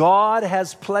 God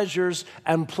has pleasures,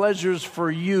 and pleasures for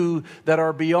you that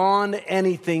are beyond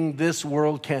anything this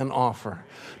world can offer.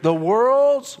 The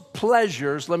world's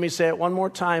pleasures, let me say it one more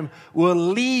time, will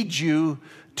lead you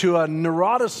to a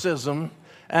neuroticism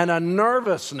and a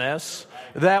nervousness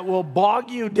that will bog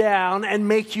you down and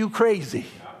make you crazy.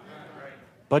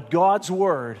 But God's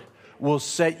Word will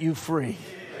set you free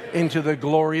into the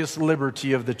glorious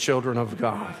liberty of the children of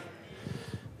God.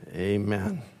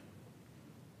 Amen.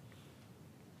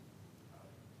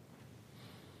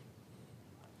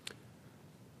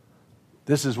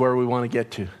 This is where we want to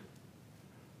get to.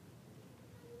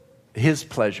 His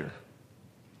pleasure.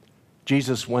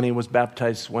 Jesus, when He was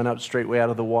baptized, went out straightway out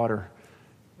of the water.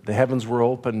 The heavens were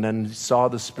opened, and He saw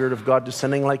the Spirit of God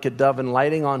descending like a dove and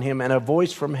lighting on Him, and a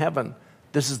voice from heaven.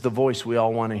 This is the voice we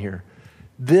all want to hear.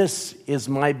 This is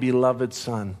my beloved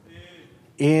Son,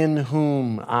 in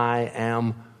whom I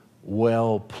am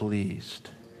well pleased.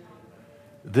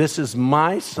 This is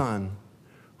my Son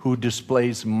who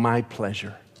displays my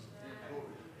pleasure.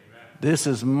 This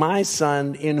is my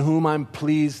Son in whom I'm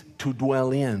pleased to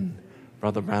dwell in,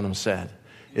 Brother Branham said.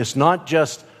 It's not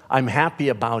just I'm happy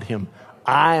about Him.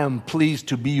 I am pleased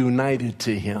to be united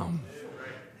to Him.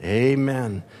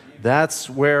 Amen. That's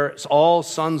where it's all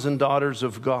sons and daughters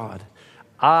of God.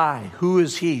 Who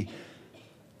is He?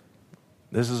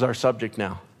 This is our subject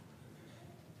now.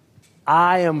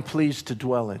 I am pleased to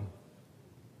dwell in.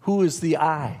 Who is the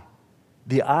I?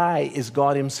 The I is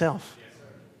God Himself.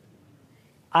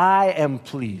 I am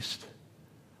pleased.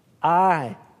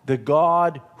 I, the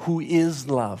God who is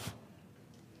love.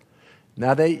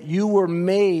 Now, you were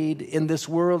made in this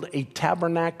world a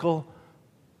tabernacle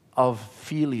of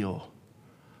Phileo.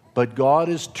 But God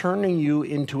is turning you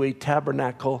into a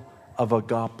tabernacle of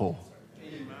Agapeo.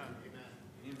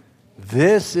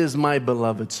 This is my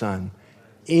beloved Son,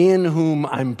 in whom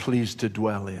I'm pleased to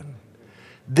dwell in.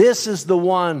 This is the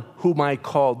one whom I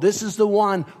called. This is the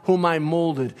one whom I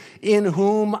molded, in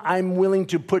whom I'm willing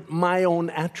to put my own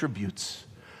attributes,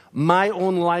 my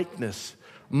own likeness,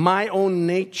 my own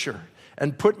nature,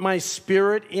 and put my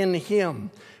spirit in Him.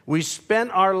 We have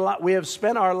spent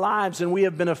our lives, and we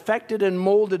have been affected and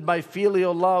molded by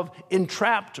filial love,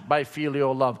 entrapped by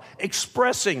filial love,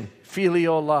 expressing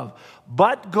filial love.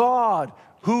 But God,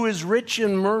 who is rich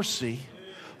in mercy,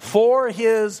 for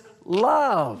His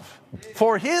love,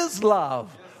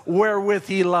 wherewith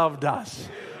He loved us.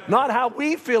 Not how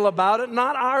we feel about it,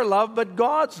 not our love, but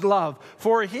God's love.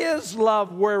 For His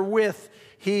love wherewith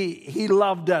He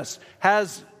loved us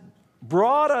has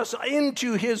brought us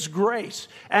into His grace.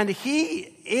 And He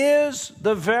is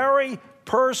the very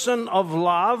person of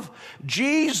love.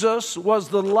 Jesus was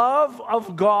the love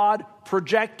of God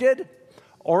projected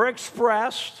or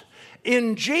expressed.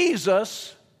 In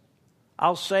Jesus,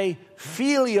 I'll say,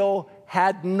 Phileo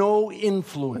had no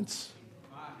influence.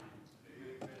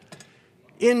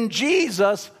 In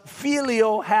Jesus,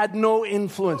 Phileo had no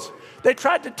influence. They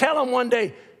tried to tell Him one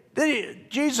day,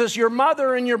 Jesus, your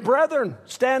mother and your brethren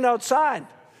stand outside.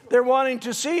 They're wanting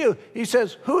to see you. He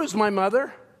says, who is my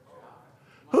mother?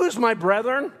 Who is my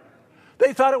brethren?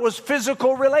 They thought it was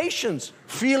physical relations,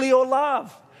 filial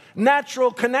love,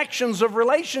 natural connections of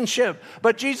relationship.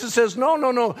 But Jesus says,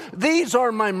 no. These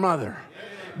are my mother.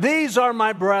 These are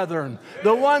my brethren,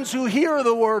 the ones who hear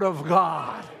the word of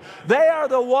God. They are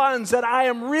the ones that I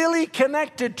am really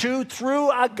connected to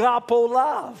through agape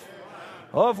love.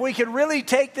 Oh, if we could really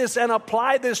take this and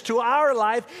apply this to our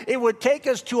life, it would take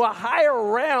us to a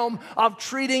higher realm of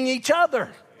treating each other.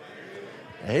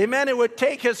 Amen. It would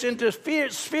take us into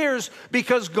spheres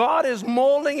because God is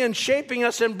molding and shaping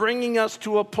us and bringing us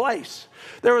to a place.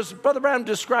 Brother Branham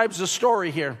describes a story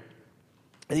here.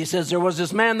 And he says there was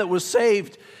this man that was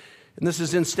saved, and this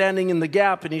is in Standing in the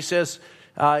Gap, and he says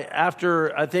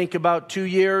after, I think, about 2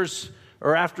 years,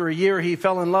 or after a year, he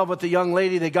fell in love with a young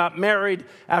lady. They got married.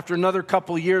 After another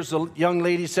couple of years, the young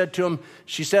lady said to him,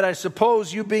 she said, I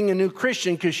suppose you being a new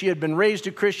Christian, because she had been raised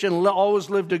a Christian, always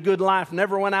lived a good life,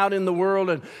 never went out in the world,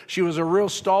 and she was a real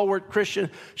stalwart Christian.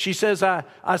 She says,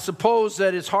 I suppose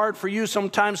that it's hard for you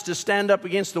sometimes to stand up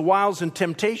against the wiles and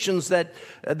temptations that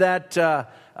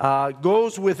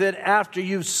goes with it after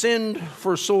you've sinned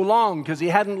for so long, because he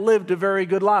hadn't lived a very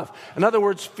good life. In other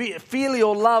words,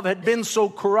 filial love had been so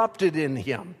corrupted in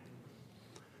him.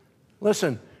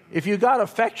 Listen, if you got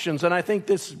affections, and I think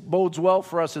this bodes well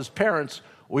for us as parents,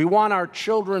 we want our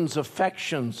children's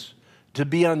affections to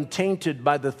be untainted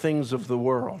by the things of the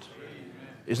world.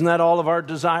 Isn't that all of our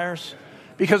desires?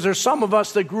 Because there's some of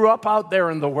us that grew up out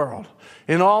there in the world,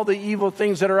 in all the evil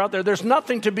things that are out there. There's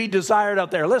nothing to be desired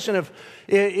out there. Listen,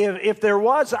 if there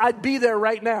was, I'd be there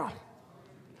right now.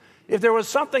 If there was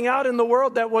something out in the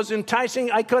world that was enticing,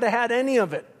 I could have had any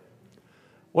of it.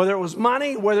 Whether it was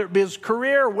money, whether it was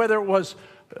career, whether it was,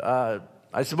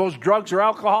 I suppose, drugs or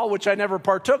alcohol, which I never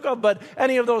partook of, but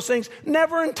any of those things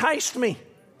never enticed me.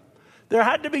 There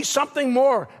had to be something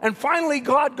more. And finally,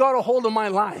 God got a hold of my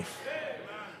life.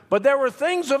 But there were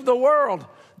things of the world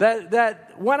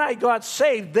that when I got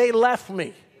saved, they left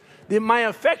me. My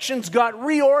affections got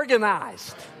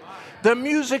reorganized. The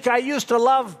music I used to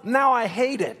love, now I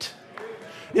hate it.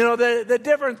 You know, the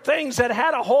different things that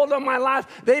had a hold on my life,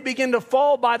 they begin to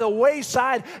fall by the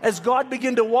wayside as God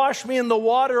began to wash me in the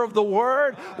water of the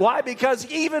Word. Why? Because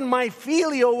even my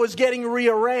Phileo was getting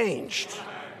rearranged.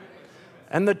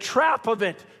 And the trap of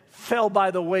it fell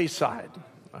by the wayside.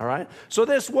 All right. So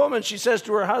this woman, she says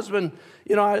to her husband,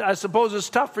 you know, I suppose it's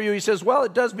tough for you. He says, well,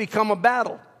 it does become a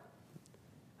battle.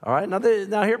 All right.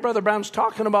 Now here, Brother Brown's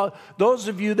talking about those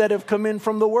of you that have come in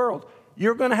from the world.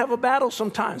 You're going to have a battle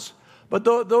sometimes. But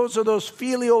those are those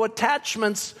filial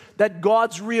attachments that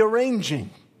God's rearranging.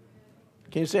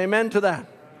 Can you say amen to that?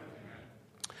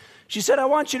 She said, I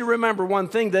want you to remember one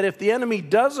thing, that if the enemy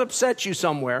does upset you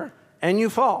somewhere and you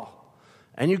fall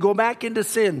and you go back into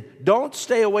sin, don't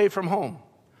stay away from home.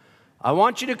 I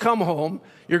want you to come home.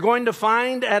 You're going to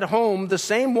find at home the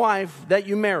same wife that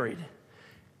you married.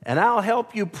 And I'll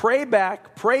help you pray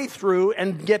back, pray through,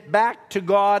 and get back to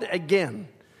God again.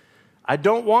 I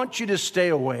don't want you to stay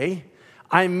away.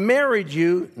 I married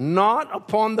you not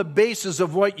upon the basis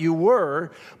of what you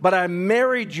were, but I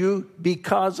married you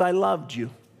because I loved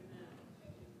you.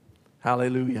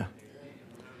 Hallelujah.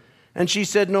 And she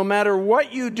said, no matter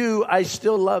what you do, I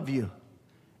still love you.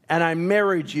 And I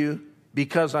married you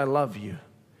because I love you.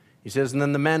 He says, and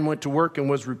then the man went to work and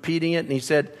was repeating it. And he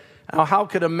said, how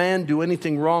could a man do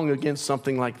anything wrong against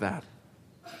something like that?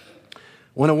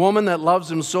 When a woman that loves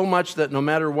him so much that no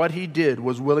matter what he did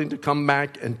was willing to come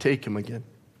back and take him again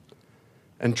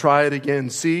and try it again.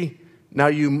 See,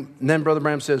 then Brother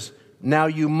Branham says, now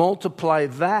you multiply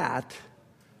that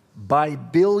by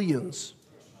billions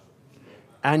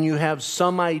and you have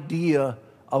some idea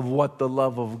of what the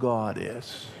love of God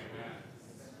is.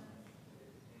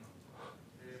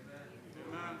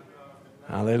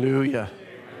 Hallelujah.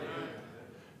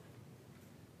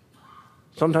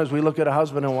 Sometimes we look at a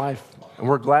husband and wife and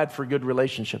we're glad for good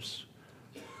relationships.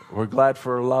 We're glad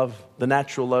for love, the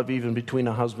natural love even between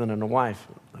a husband and a wife.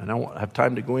 I don't have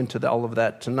time to go into all of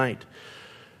that tonight.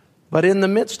 But in the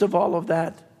midst of all of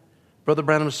that, Brother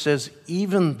Branham says,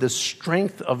 even the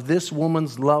strength of this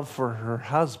woman's love for her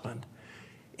husband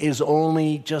is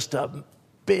only just a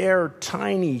bare,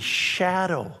 tiny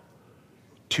shadow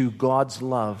to God's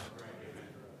love.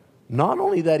 Not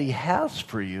only that He has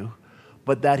for you,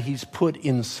 but that He's put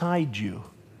inside you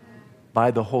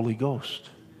by the Holy Ghost.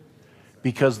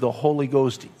 Because the Holy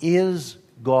Ghost is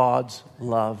God's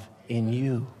love in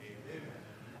you.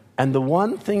 And the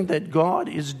one thing that God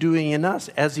is doing in us,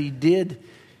 as He did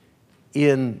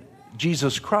in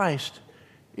Jesus Christ,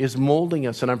 is molding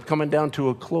us. And I'm coming down to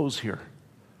a close here,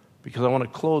 because I want to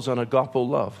close on agape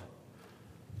love.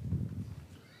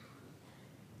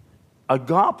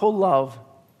 Agape love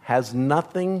has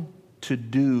nothing to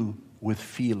do with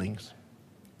feelings.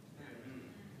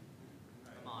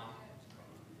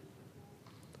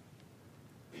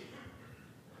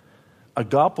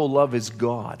 Agape love is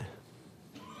God.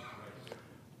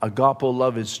 Agape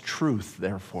love is truth,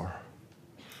 therefore.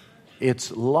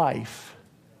 It's life.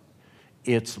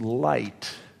 It's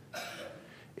light.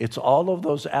 It's all of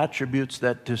those attributes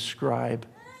that describe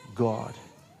God.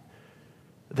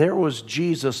 There was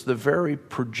Jesus, the very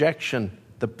projection,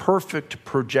 the perfect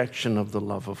projection of the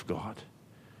love of God.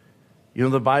 You know,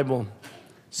 the Bible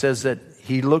says that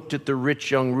he looked at the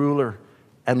rich young ruler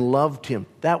and loved him.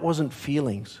 That wasn't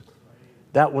feelings.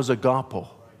 That was agape.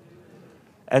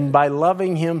 And by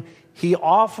loving him, he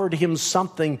offered him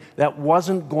something that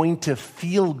wasn't going to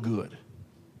feel good.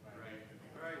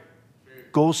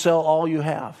 Go sell all you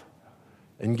have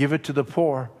and give it to the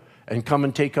poor and come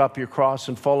and take up your cross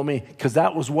and follow me. Because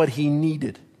that was what he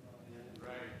needed.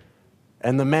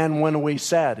 And the man went away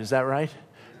sad. Is that right?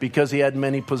 Because he had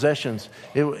many possessions.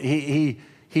 He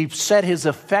set his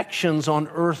affections on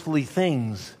earthly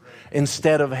things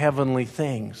instead of heavenly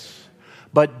things.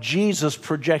 But Jesus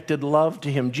projected love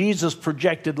to him. Jesus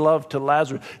projected love to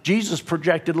Lazarus. Jesus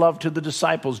projected love to the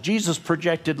disciples. Jesus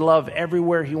projected love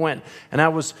everywhere he went. And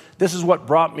this is what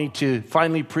brought me to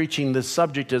finally preaching this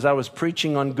subject. As I was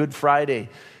preaching on Good Friday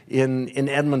in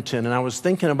Edmonton, and I was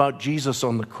thinking about Jesus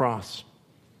on the cross.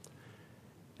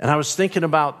 And I was thinking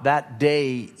about that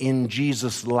day in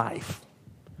Jesus' life.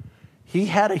 He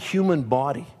had a human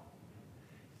body.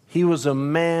 He was a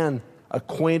man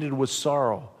acquainted with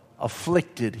sorrow,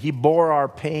 afflicted. He bore our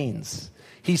pains.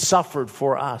 He suffered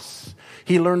for us.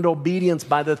 He learned obedience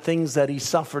by the things that he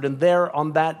suffered. And there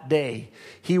on that day,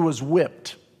 he was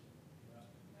whipped.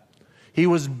 He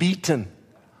was beaten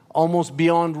almost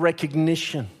beyond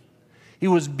recognition. He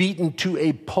was beaten to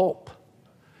a pulp.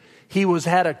 He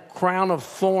had a crown of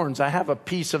thorns. I have a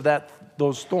piece of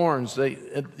those thorns.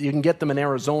 You can get them in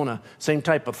Arizona. Same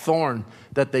type of thorn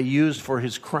that they used for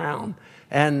his crown.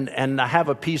 And I have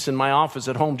a piece in my office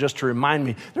at home just to remind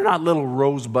me. They're not little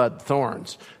rosebud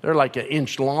thorns. They're like an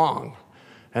inch long.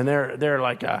 And they're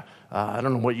like I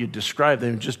don't know what you'd describe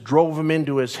them. Just drove him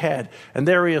into his head. And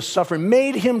there he is suffering.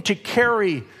 Made him to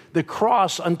carry the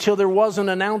cross until there wasn't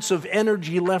an ounce of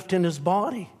energy left in his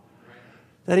body.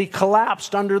 That he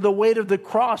collapsed under the weight of the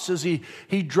cross as he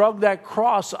dragged that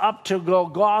cross up to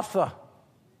Golgotha.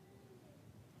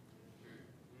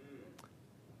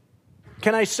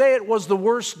 Can I say it was the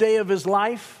worst day of his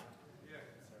life?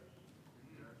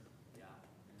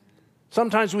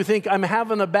 Sometimes we think, I'm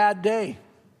having a bad day.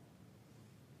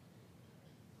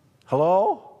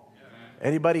 Hello?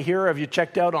 Anybody here? Have you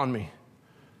checked out on me?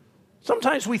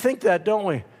 Sometimes we think that, don't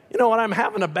we? You know what? I'm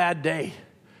having a bad day.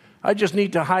 I just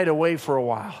need to hide away for a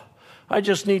while. I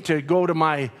just need to go to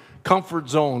my comfort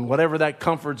zone, whatever that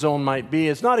comfort zone might be.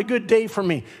 It's not a good day for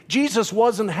me. Jesus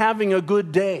wasn't having a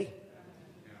good day.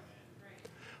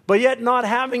 But yet not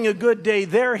having a good day,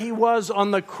 there he was on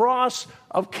the cross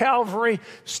of Calvary,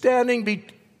 standing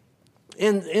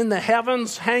in the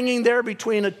heavens, hanging there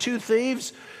between two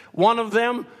thieves. One of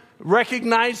them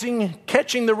recognizing,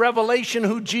 catching the revelation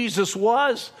who Jesus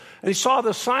was. And he saw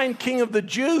the sign King of the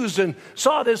Jews and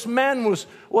saw this man was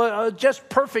just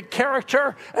perfect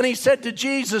character. And he said to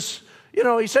Jesus,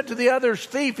 he said to the other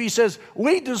thief, he says,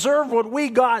 we deserve what we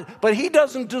got, but he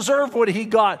doesn't deserve what he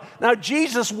got. Now,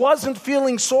 Jesus wasn't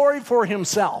feeling sorry for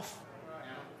himself.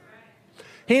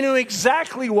 He knew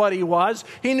exactly what he was.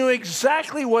 He knew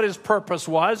exactly what his purpose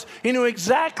was. He knew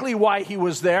exactly why he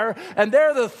was there. And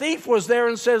there the thief was there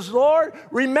and says, Lord,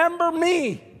 remember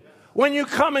me when you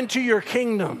come into your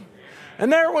kingdom.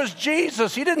 And there was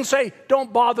Jesus. He didn't say,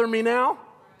 don't bother me now.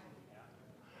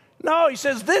 No, he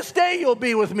says, this day you'll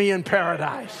be with me in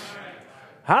paradise.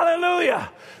 Hallelujah.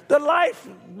 The life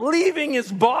leaving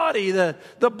his body, the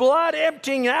blood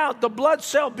emptying out, the blood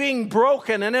cell being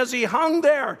broken. And as he hung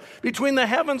there between the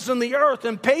heavens and the earth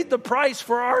and paid the price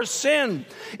for our sin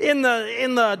in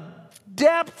the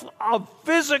depth of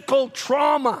physical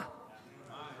trauma,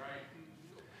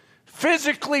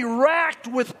 physically racked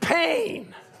with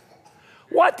pain,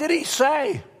 what did he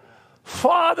say?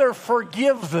 Father,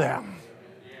 forgive them.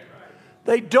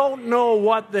 They don't know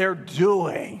what they're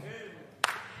doing.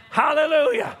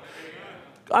 Hallelujah.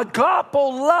 Agape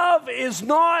love is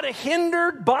not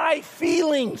hindered by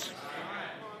feelings.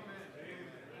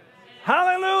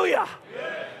 Hallelujah.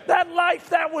 That life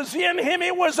that was in him,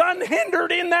 it was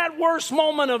unhindered in that worst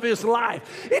moment of his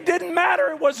life. It didn't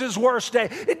matter it was his worst day.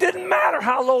 It didn't matter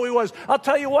how low he was. I'll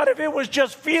tell you what, if it was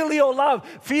just filial love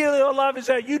is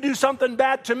that you do something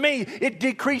bad to me, it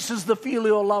decreases the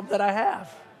filial love that I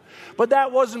have. But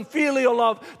that wasn't filial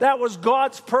love. That was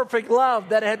God's perfect love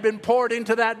that had been poured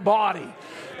into that body.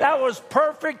 That was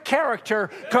perfect character,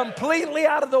 completely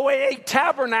out of the way. A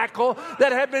tabernacle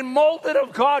that had been molded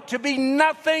of God to be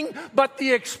nothing but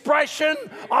the expression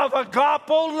of agape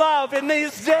love in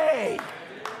this day.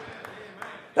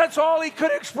 That's all he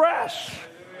could express.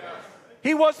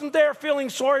 He wasn't there feeling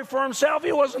sorry for himself.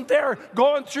 He wasn't there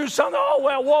going through something, oh,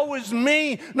 well, woe is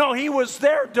me. No, he was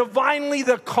there divinely,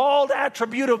 the called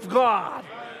attribute of God.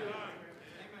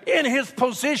 In his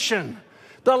position,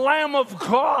 the Lamb of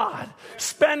God,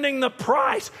 spending the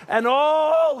price, and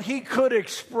all he could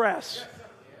express.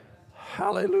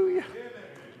 Hallelujah.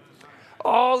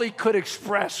 All he could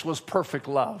express was perfect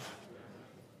love.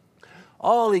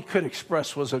 All he could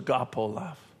express was agape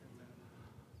love.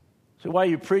 So why are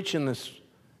you preaching this?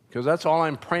 Because that's all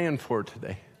I'm praying for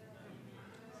today.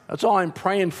 That's all I'm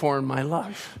praying for in my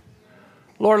life.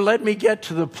 Lord, let me get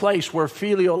to the place where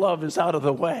Phileo love is out of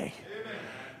the way.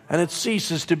 And it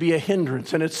ceases to be a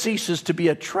hindrance. And it ceases to be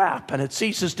a trap. And it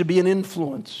ceases to be an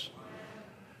influence.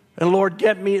 And Lord,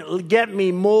 get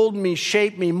me, mold me,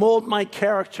 shape me, mold my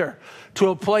character to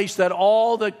a place that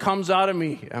all that comes out of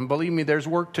me, and believe me, there's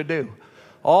work to do.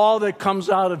 All that comes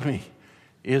out of me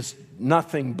is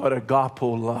nothing but agape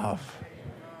love.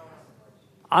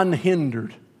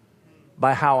 Unhindered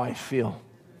by how I feel.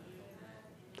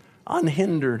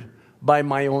 Unhindered by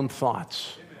my own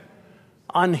thoughts.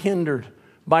 Unhindered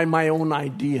by my own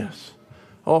ideas.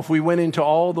 Oh, if we went into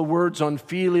all the words on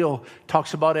Phileo, it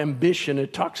talks about ambition.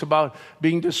 It talks about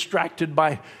being distracted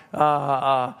by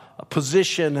a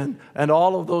position and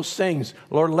all of those things.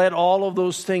 Lord, let all of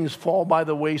those things fall by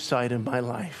the wayside in my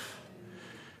life.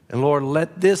 And Lord,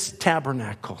 let this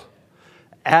tabernacle,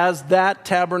 as that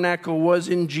tabernacle was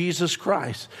in Jesus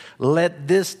Christ, let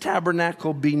this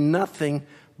tabernacle be nothing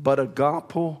but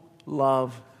agape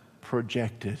love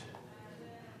projected.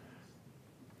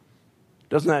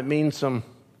 Doesn't that mean some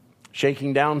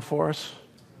shaking down for us?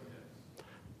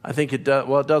 I think it does.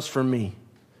 Well, it does for me.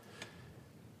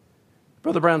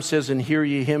 Brother Brown says, and hear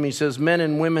ye him. He says, men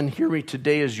and women, hear me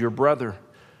today as your brother.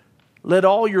 Let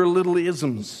all your little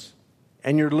isms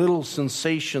and your little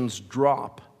sensations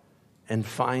drop and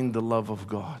find the love of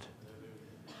God.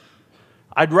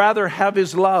 I'd rather have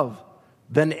his love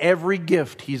than every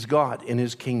gift he's got in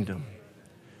his kingdom.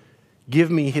 Give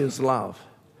me his love.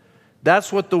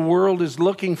 That's what the world is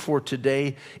looking for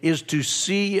today, is to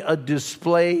see a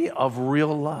display of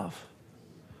real love.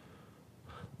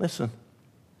 Listen,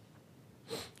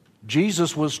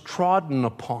 Jesus was trodden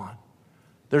upon.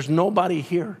 There's nobody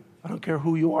here. I don't care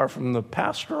who you are, from the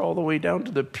pastor all the way down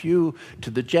to the pew, to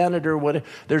the janitor, whatever.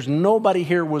 There's nobody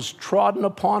here was trodden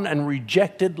upon and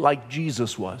rejected like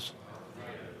Jesus was.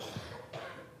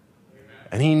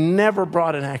 And he never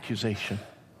brought an accusation.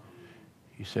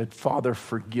 He said, Father,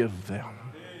 forgive them.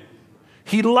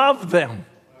 He loved them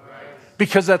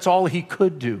because that's all he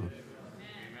could do.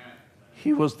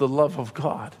 He was the love of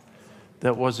God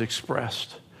that was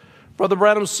expressed. Brother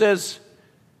Branham says,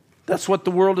 that's what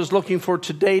the world is looking for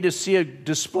today, to see a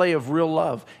display of real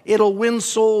love. It'll win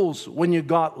souls when you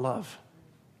got love.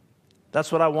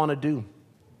 That's what I want to do.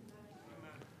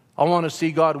 I want to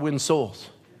see God win souls.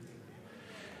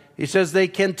 He says they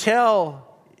can tell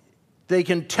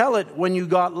it when you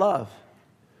got love.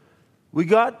 We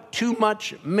got too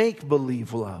much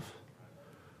make-believe love.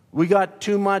 We got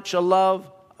too much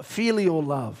Phileo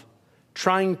love,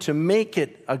 trying to make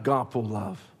it agape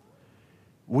love.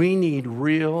 We need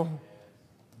real,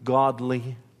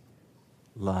 godly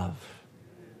love.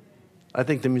 I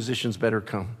think the musicians better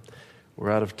come.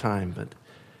 We're out of time, but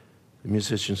the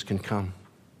musicians can come.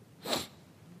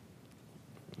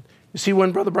 You see,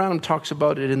 when Brother Branham talks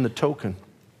about it in the token,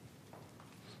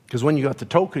 because when you got the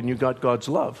token, you got God's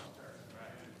love.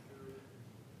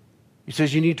 He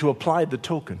says you need to apply the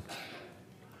token.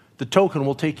 The token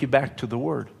will take you back to the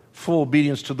Word. Full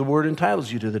obedience to the Word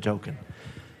entitles you to the token.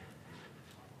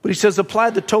 But he says,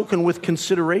 apply the token with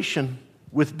consideration,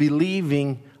 with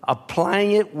believing,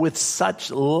 applying it with such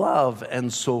love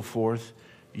and so forth.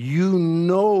 You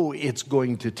know it's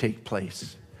going to take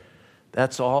place.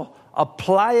 That's all.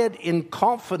 Apply it in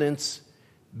confidence,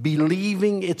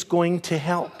 believing it's going to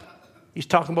help. He's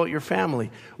talking about your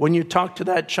family. When you talk to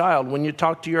that child, when you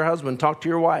talk to your husband, talk to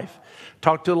your wife,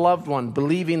 talk to a loved one,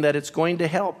 believing that it's going to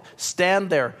help. Stand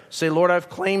there. Say, Lord, I've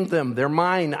claimed them. They're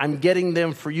mine. I'm getting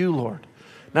them for you, Lord.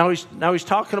 Now he's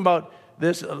talking about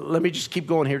this. Let me just keep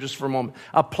going here just for a moment.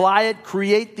 Apply it.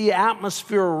 Create the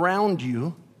atmosphere around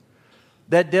you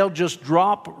that they'll just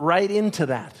drop right into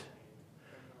that.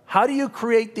 How do you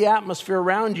create the atmosphere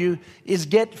around you? Is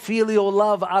get Phileo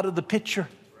love out of the picture.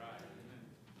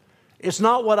 It's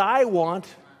not what I want.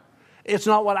 It's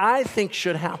not what I think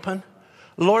should happen.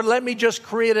 Lord, let me just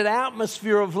create an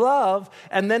atmosphere of love,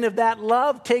 and then if that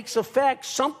love takes effect,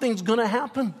 something's going to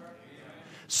happen.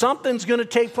 Something's going to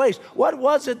take place. What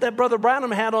was it that Brother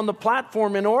Branham had on the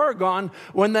platform in Oregon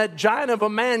when that giant of a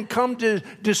man come to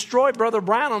destroy Brother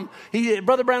Branham?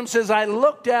 Brother Branham says, I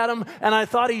looked at him and I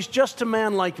thought he's just a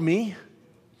man like me.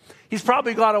 He's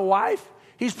probably got a wife.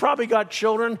 He's probably got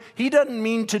children. He doesn't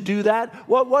mean to do that.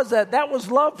 What was that? That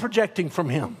was love projecting from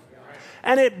him.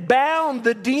 And it bound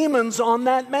the demons on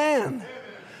that man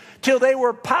till they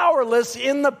were powerless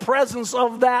in the presence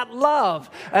of that love.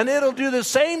 And it'll do the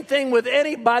same thing with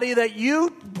anybody that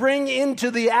you bring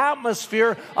into the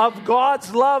atmosphere of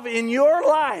God's love in your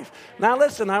life. Now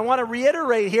listen, I want to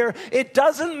reiterate here, it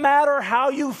doesn't matter how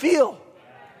you feel.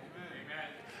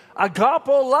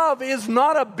 Agapeo love is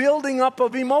not a building up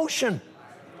of emotion.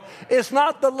 It's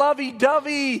not the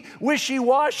lovey-dovey,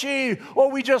 wishy-washy, or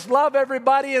we just love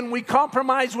everybody and we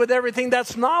compromise with everything.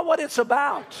 That's not what it's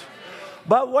about.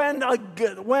 But when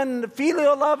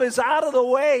Phileo love is out of the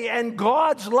way and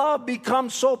God's love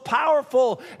becomes so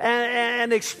powerful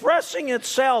and expressing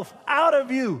itself out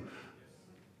of you,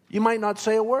 you might not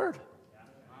say a word.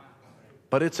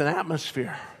 But it's an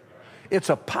atmosphere. It's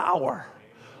a power.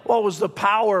 What was the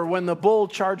power when the bull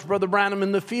charged Brother Branham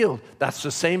in the field? That's the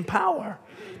same power.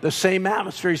 The same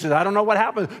atmosphere. He says, I don't know what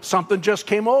happened. Something just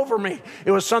came over me.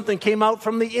 It was something came out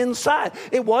from the inside.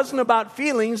 It wasn't about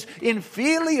feelings. In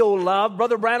Phileo love,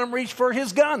 Brother Branham reached for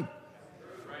his gun.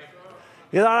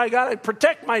 You know, I got to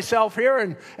protect myself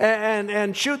here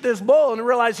and shoot this bull, and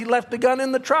realize he left the gun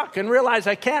in the truck, and realize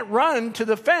I can't run to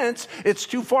the fence. It's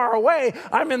too far away.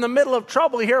 I'm in the middle of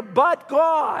trouble here. But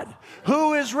God,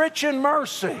 who is rich in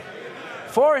mercy,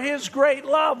 for his great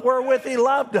love wherewith he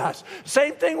loved us.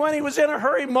 Same thing when he was in a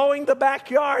hurry mowing the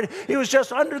backyard. He was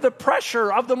just under the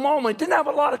pressure of the moment. Didn't have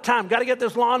a lot of time. Got to get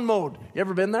this lawn mowed. You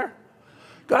ever been there?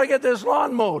 Got to get this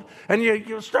lawn mowed. And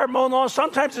you start mowing lawn.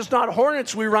 Sometimes it's not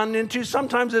hornets we run into.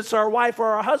 Sometimes it's our wife or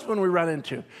our husband we run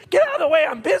into. Get out of the way.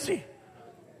 I'm busy.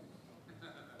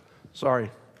 Sorry.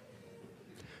 A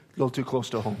little too close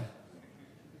to home.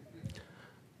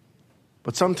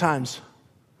 But sometimes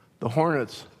the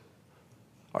hornets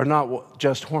are not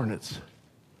just hornets.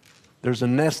 There's a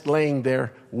nest laying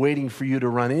there waiting for you to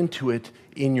run into it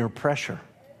in your pressure.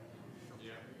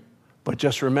 But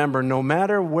just remember, no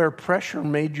matter where pressure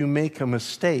made you make a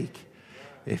mistake,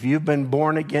 if you've been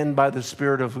born again by the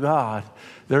Spirit of God,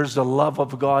 there's the love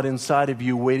of God inside of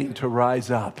you waiting to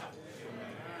rise up.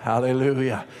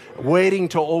 Hallelujah. Waiting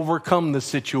to overcome the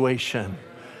situation.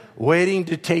 Waiting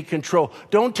to take control.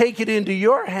 Don't take it into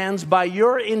your hands by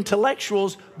your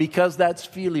intellectuals, because that's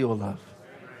Phileo love.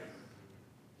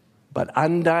 But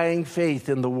undying faith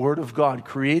in the Word of God.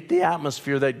 Create the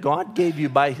atmosphere that God gave you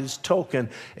by His token.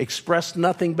 Express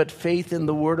nothing but faith in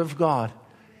the Word of God.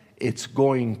 It's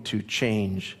going to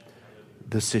change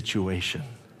the situation.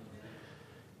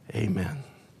 Amen.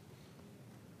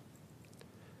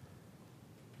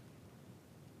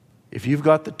 If you've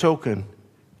got the token,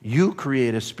 you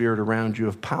create a spirit around you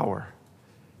of power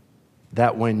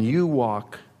that when you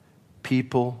walk,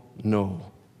 people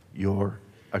know you're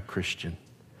a Christian.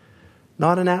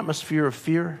 Not an atmosphere of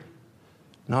fear,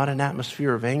 not an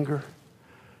atmosphere of anger,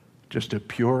 just a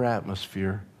pure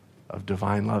atmosphere of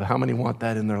divine love. How many want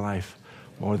that in their life?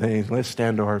 More than anything. Let's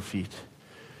stand to our feet.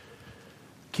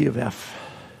 Key of F.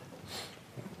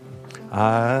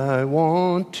 I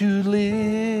want to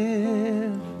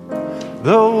live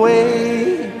the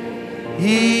way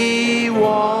He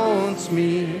wants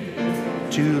me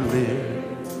to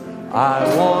live.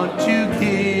 I want to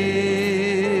give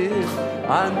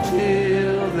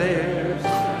until there's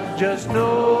just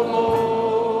no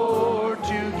more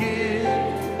to give.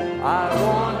 I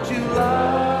want to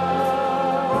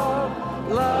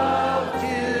love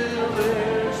till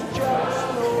there's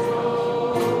just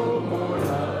no more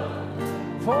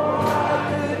love. For I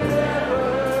could never,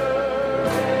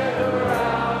 ever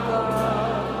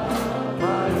outlove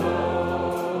my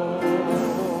Lord.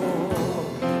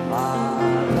 I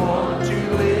want to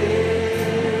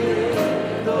live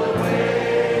the way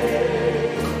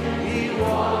He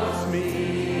wants me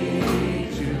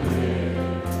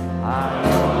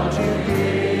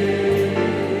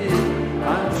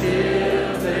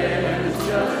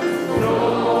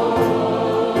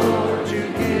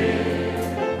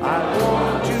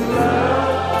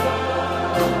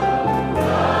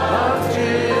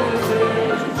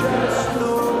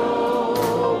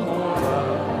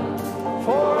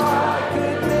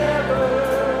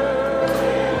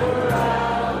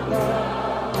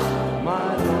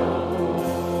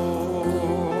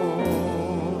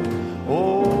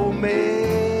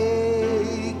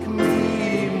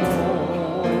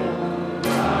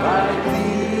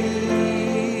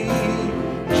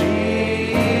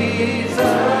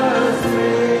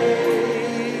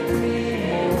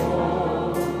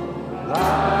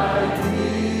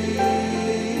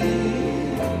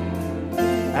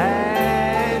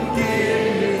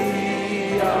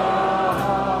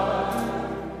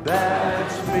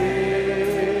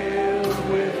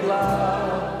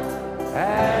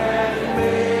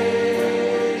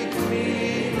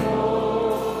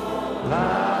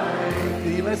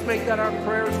thee. Let's make that our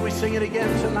prayer as we sing it again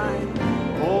tonight.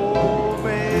 Oh,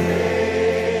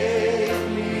 make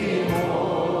me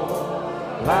more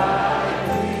like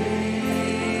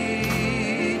thee,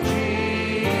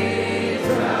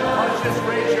 Jesus. Why don't you just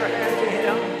raise your hand to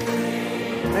him?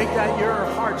 Make that your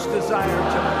heart's desire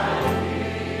tonight.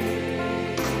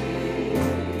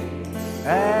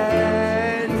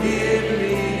 And give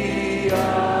me a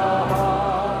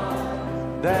heart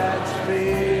that's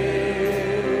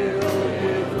filled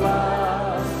with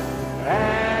love,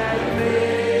 and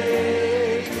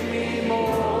make me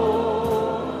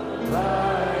more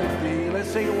like thee. Let's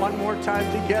sing it one more time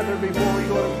together before we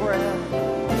go to prayer.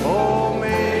 Oh,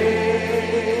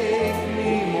 make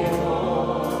me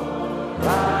more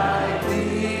like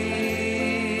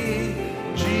thee,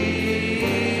 Jesus.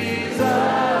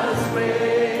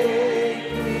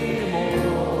 Make me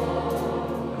more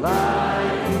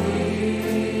like thee,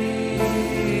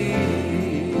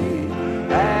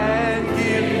 and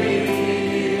give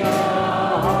me a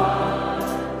heart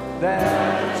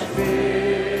that's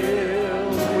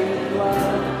filled with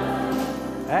love,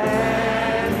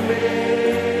 and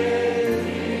make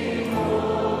me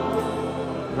more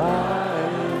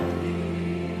like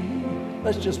thee.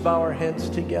 Let's just bow our heads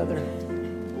together.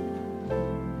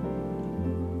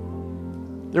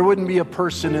 There wouldn't be a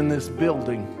person in this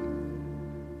building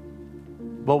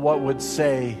but what would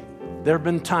say, there have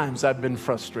been times I've been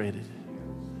frustrated.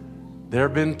 There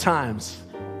have been times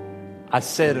I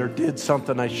said or did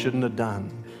something I shouldn't have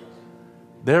done.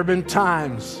 There have been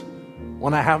times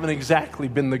when I haven't exactly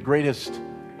been the greatest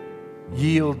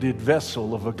yielded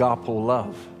vessel of Agapeo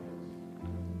love.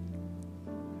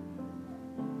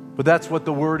 But that's what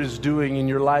the Word is doing in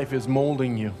your life, is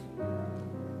molding you,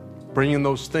 bringing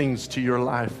those things to your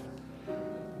life,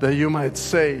 that you might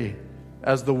say,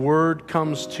 as the Word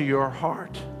comes to your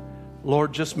heart,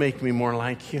 Lord, just make me more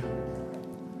like you.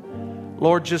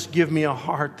 Lord, just give me a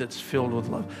heart that's filled with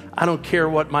love. I don't care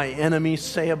what my enemies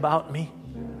say about me.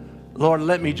 Lord,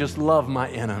 let me just love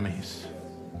my enemies.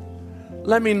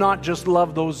 Let me not just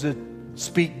love those that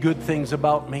speak good things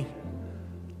about me.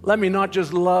 Let me not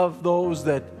just love those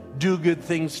that do good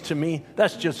things to me.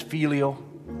 That's just Phileo.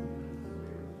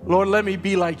 Lord, let me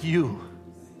be like you.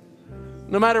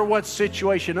 No matter what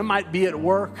situation, it might be at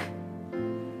work,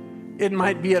 it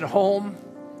might be at home,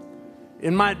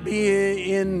 it might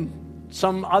be in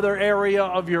some other area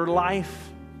of your life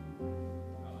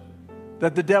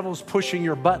that the devil's pushing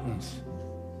your buttons.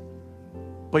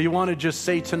 But you want to just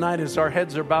say tonight, as our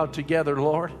heads are bowed together,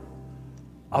 Lord,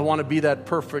 I want to be that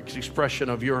perfect expression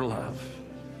of your love.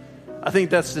 I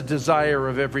think that's the desire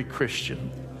of every Christian.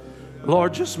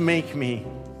 Lord, just make me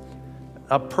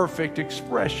a perfect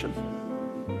expression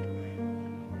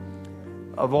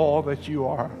of all that you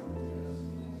are.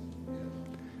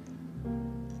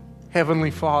 Heavenly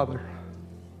Father,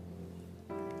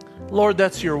 Lord,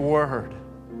 that's your word.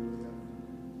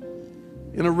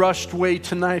 In a rushed way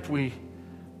tonight, we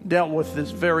dealt with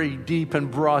this very deep and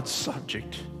broad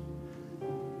subject.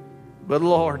 But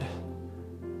Lord,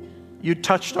 you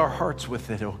touched our hearts with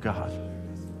it, oh God.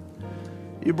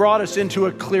 You brought us into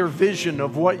a clear vision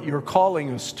of what you're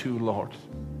calling us to, Lord.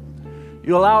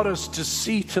 You allowed us to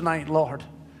see tonight, Lord,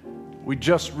 we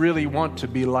just really want to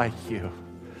be like you.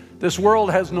 This world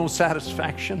has no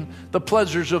satisfaction. The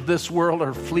pleasures of this world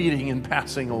are fleeting and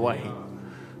passing away.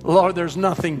 Lord, there's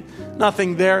nothing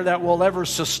there that will ever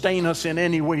sustain us in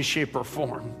any way, shape, or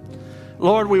form.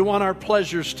 Lord, we want our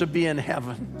pleasures to be in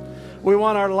heaven. We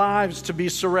want our lives to be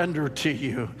surrendered to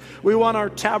you. We want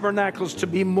our tabernacles to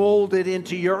be molded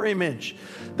into your image.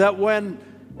 That when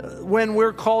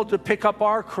we're called to pick up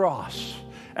our cross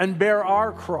and bear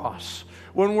our cross,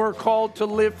 when we're called to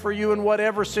live for you in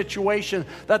whatever situation,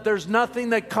 that there's nothing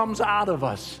that comes out of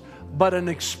us but an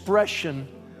expression,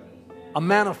 a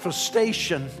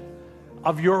manifestation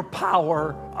of your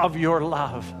power, of your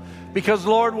love. Because,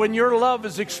 Lord, when your love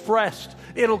is expressed,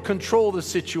 it'll control the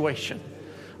situation.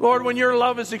 Lord, when your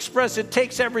love is expressed, it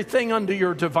takes everything under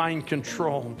your divine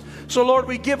control. So, Lord,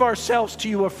 we give ourselves to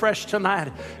you afresh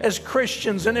tonight as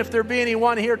Christians. And if there be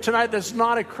anyone here tonight that's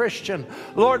not a Christian,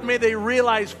 Lord, may they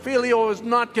realize Phileo is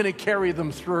not going to carry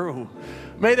them through.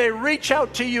 May they reach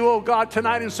out to you, oh God,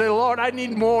 tonight and say, Lord, I need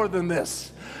more than this.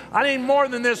 I need more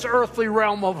than this earthly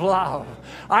realm of love.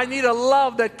 I need a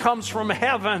love that comes from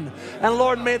heaven. And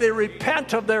Lord, may they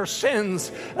repent of their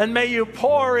sins, and may you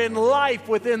pour in life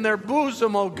within their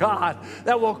bosom, oh God,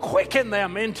 that will quicken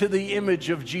them into the image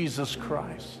of Jesus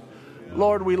Christ.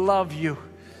 Lord, we love you.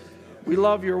 We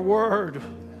love your word.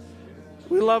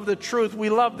 We love the truth. We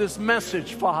love this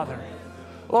message, Father.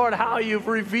 Lord, how you've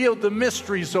revealed the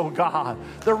mysteries, oh God.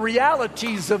 The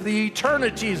realities of the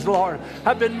eternities, Lord,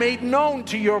 have been made known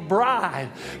to your bride,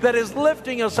 that is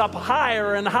lifting us up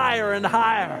higher and higher and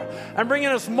higher, and bringing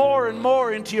us more and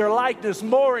more into your likeness,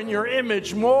 more in your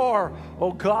image, more,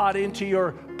 oh God, into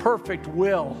your perfect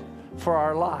will for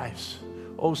our lives.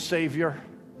 Oh Savior,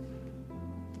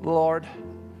 Lord,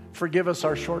 forgive us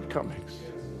our shortcomings.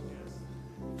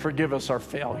 Forgive us our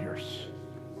failures.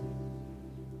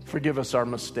 Forgive us our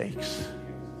mistakes.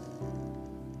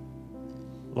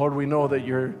 Lord, we know that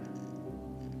you're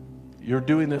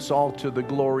doing this all to the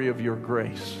glory of your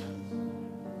grace.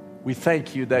 We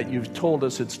thank you that you've told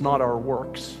us it's not our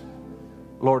works.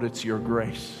 Lord, it's your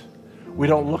grace. We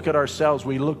don't look at ourselves.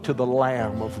 We look to the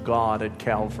Lamb of God at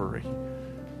Calvary.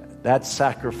 That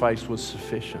sacrifice was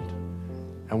sufficient.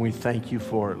 And we thank you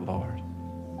for it, Lord.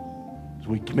 As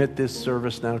we commit this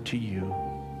service now to you,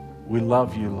 we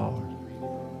love you, Lord.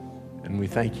 And we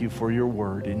thank you for your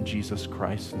word in Jesus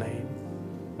Christ's name.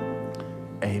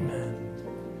 Amen.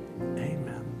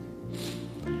 Amen.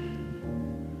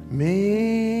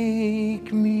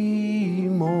 Make me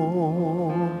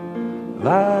more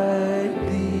like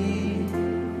thee,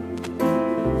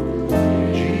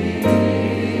 Jesus.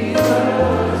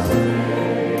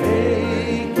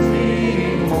 Make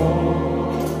me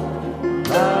more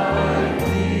like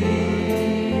thee.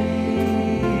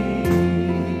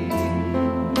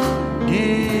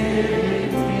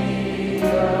 Give me a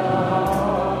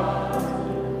heart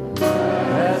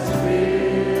that's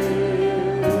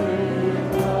filled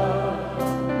with love.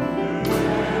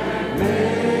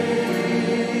 Make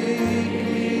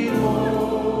me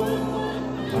more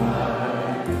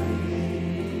like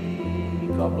thee.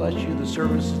 God bless you. The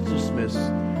service is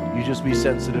dismissed. You just be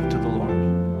sensitive to the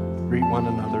Lord. Greet one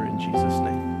another in Jesus'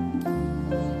 name.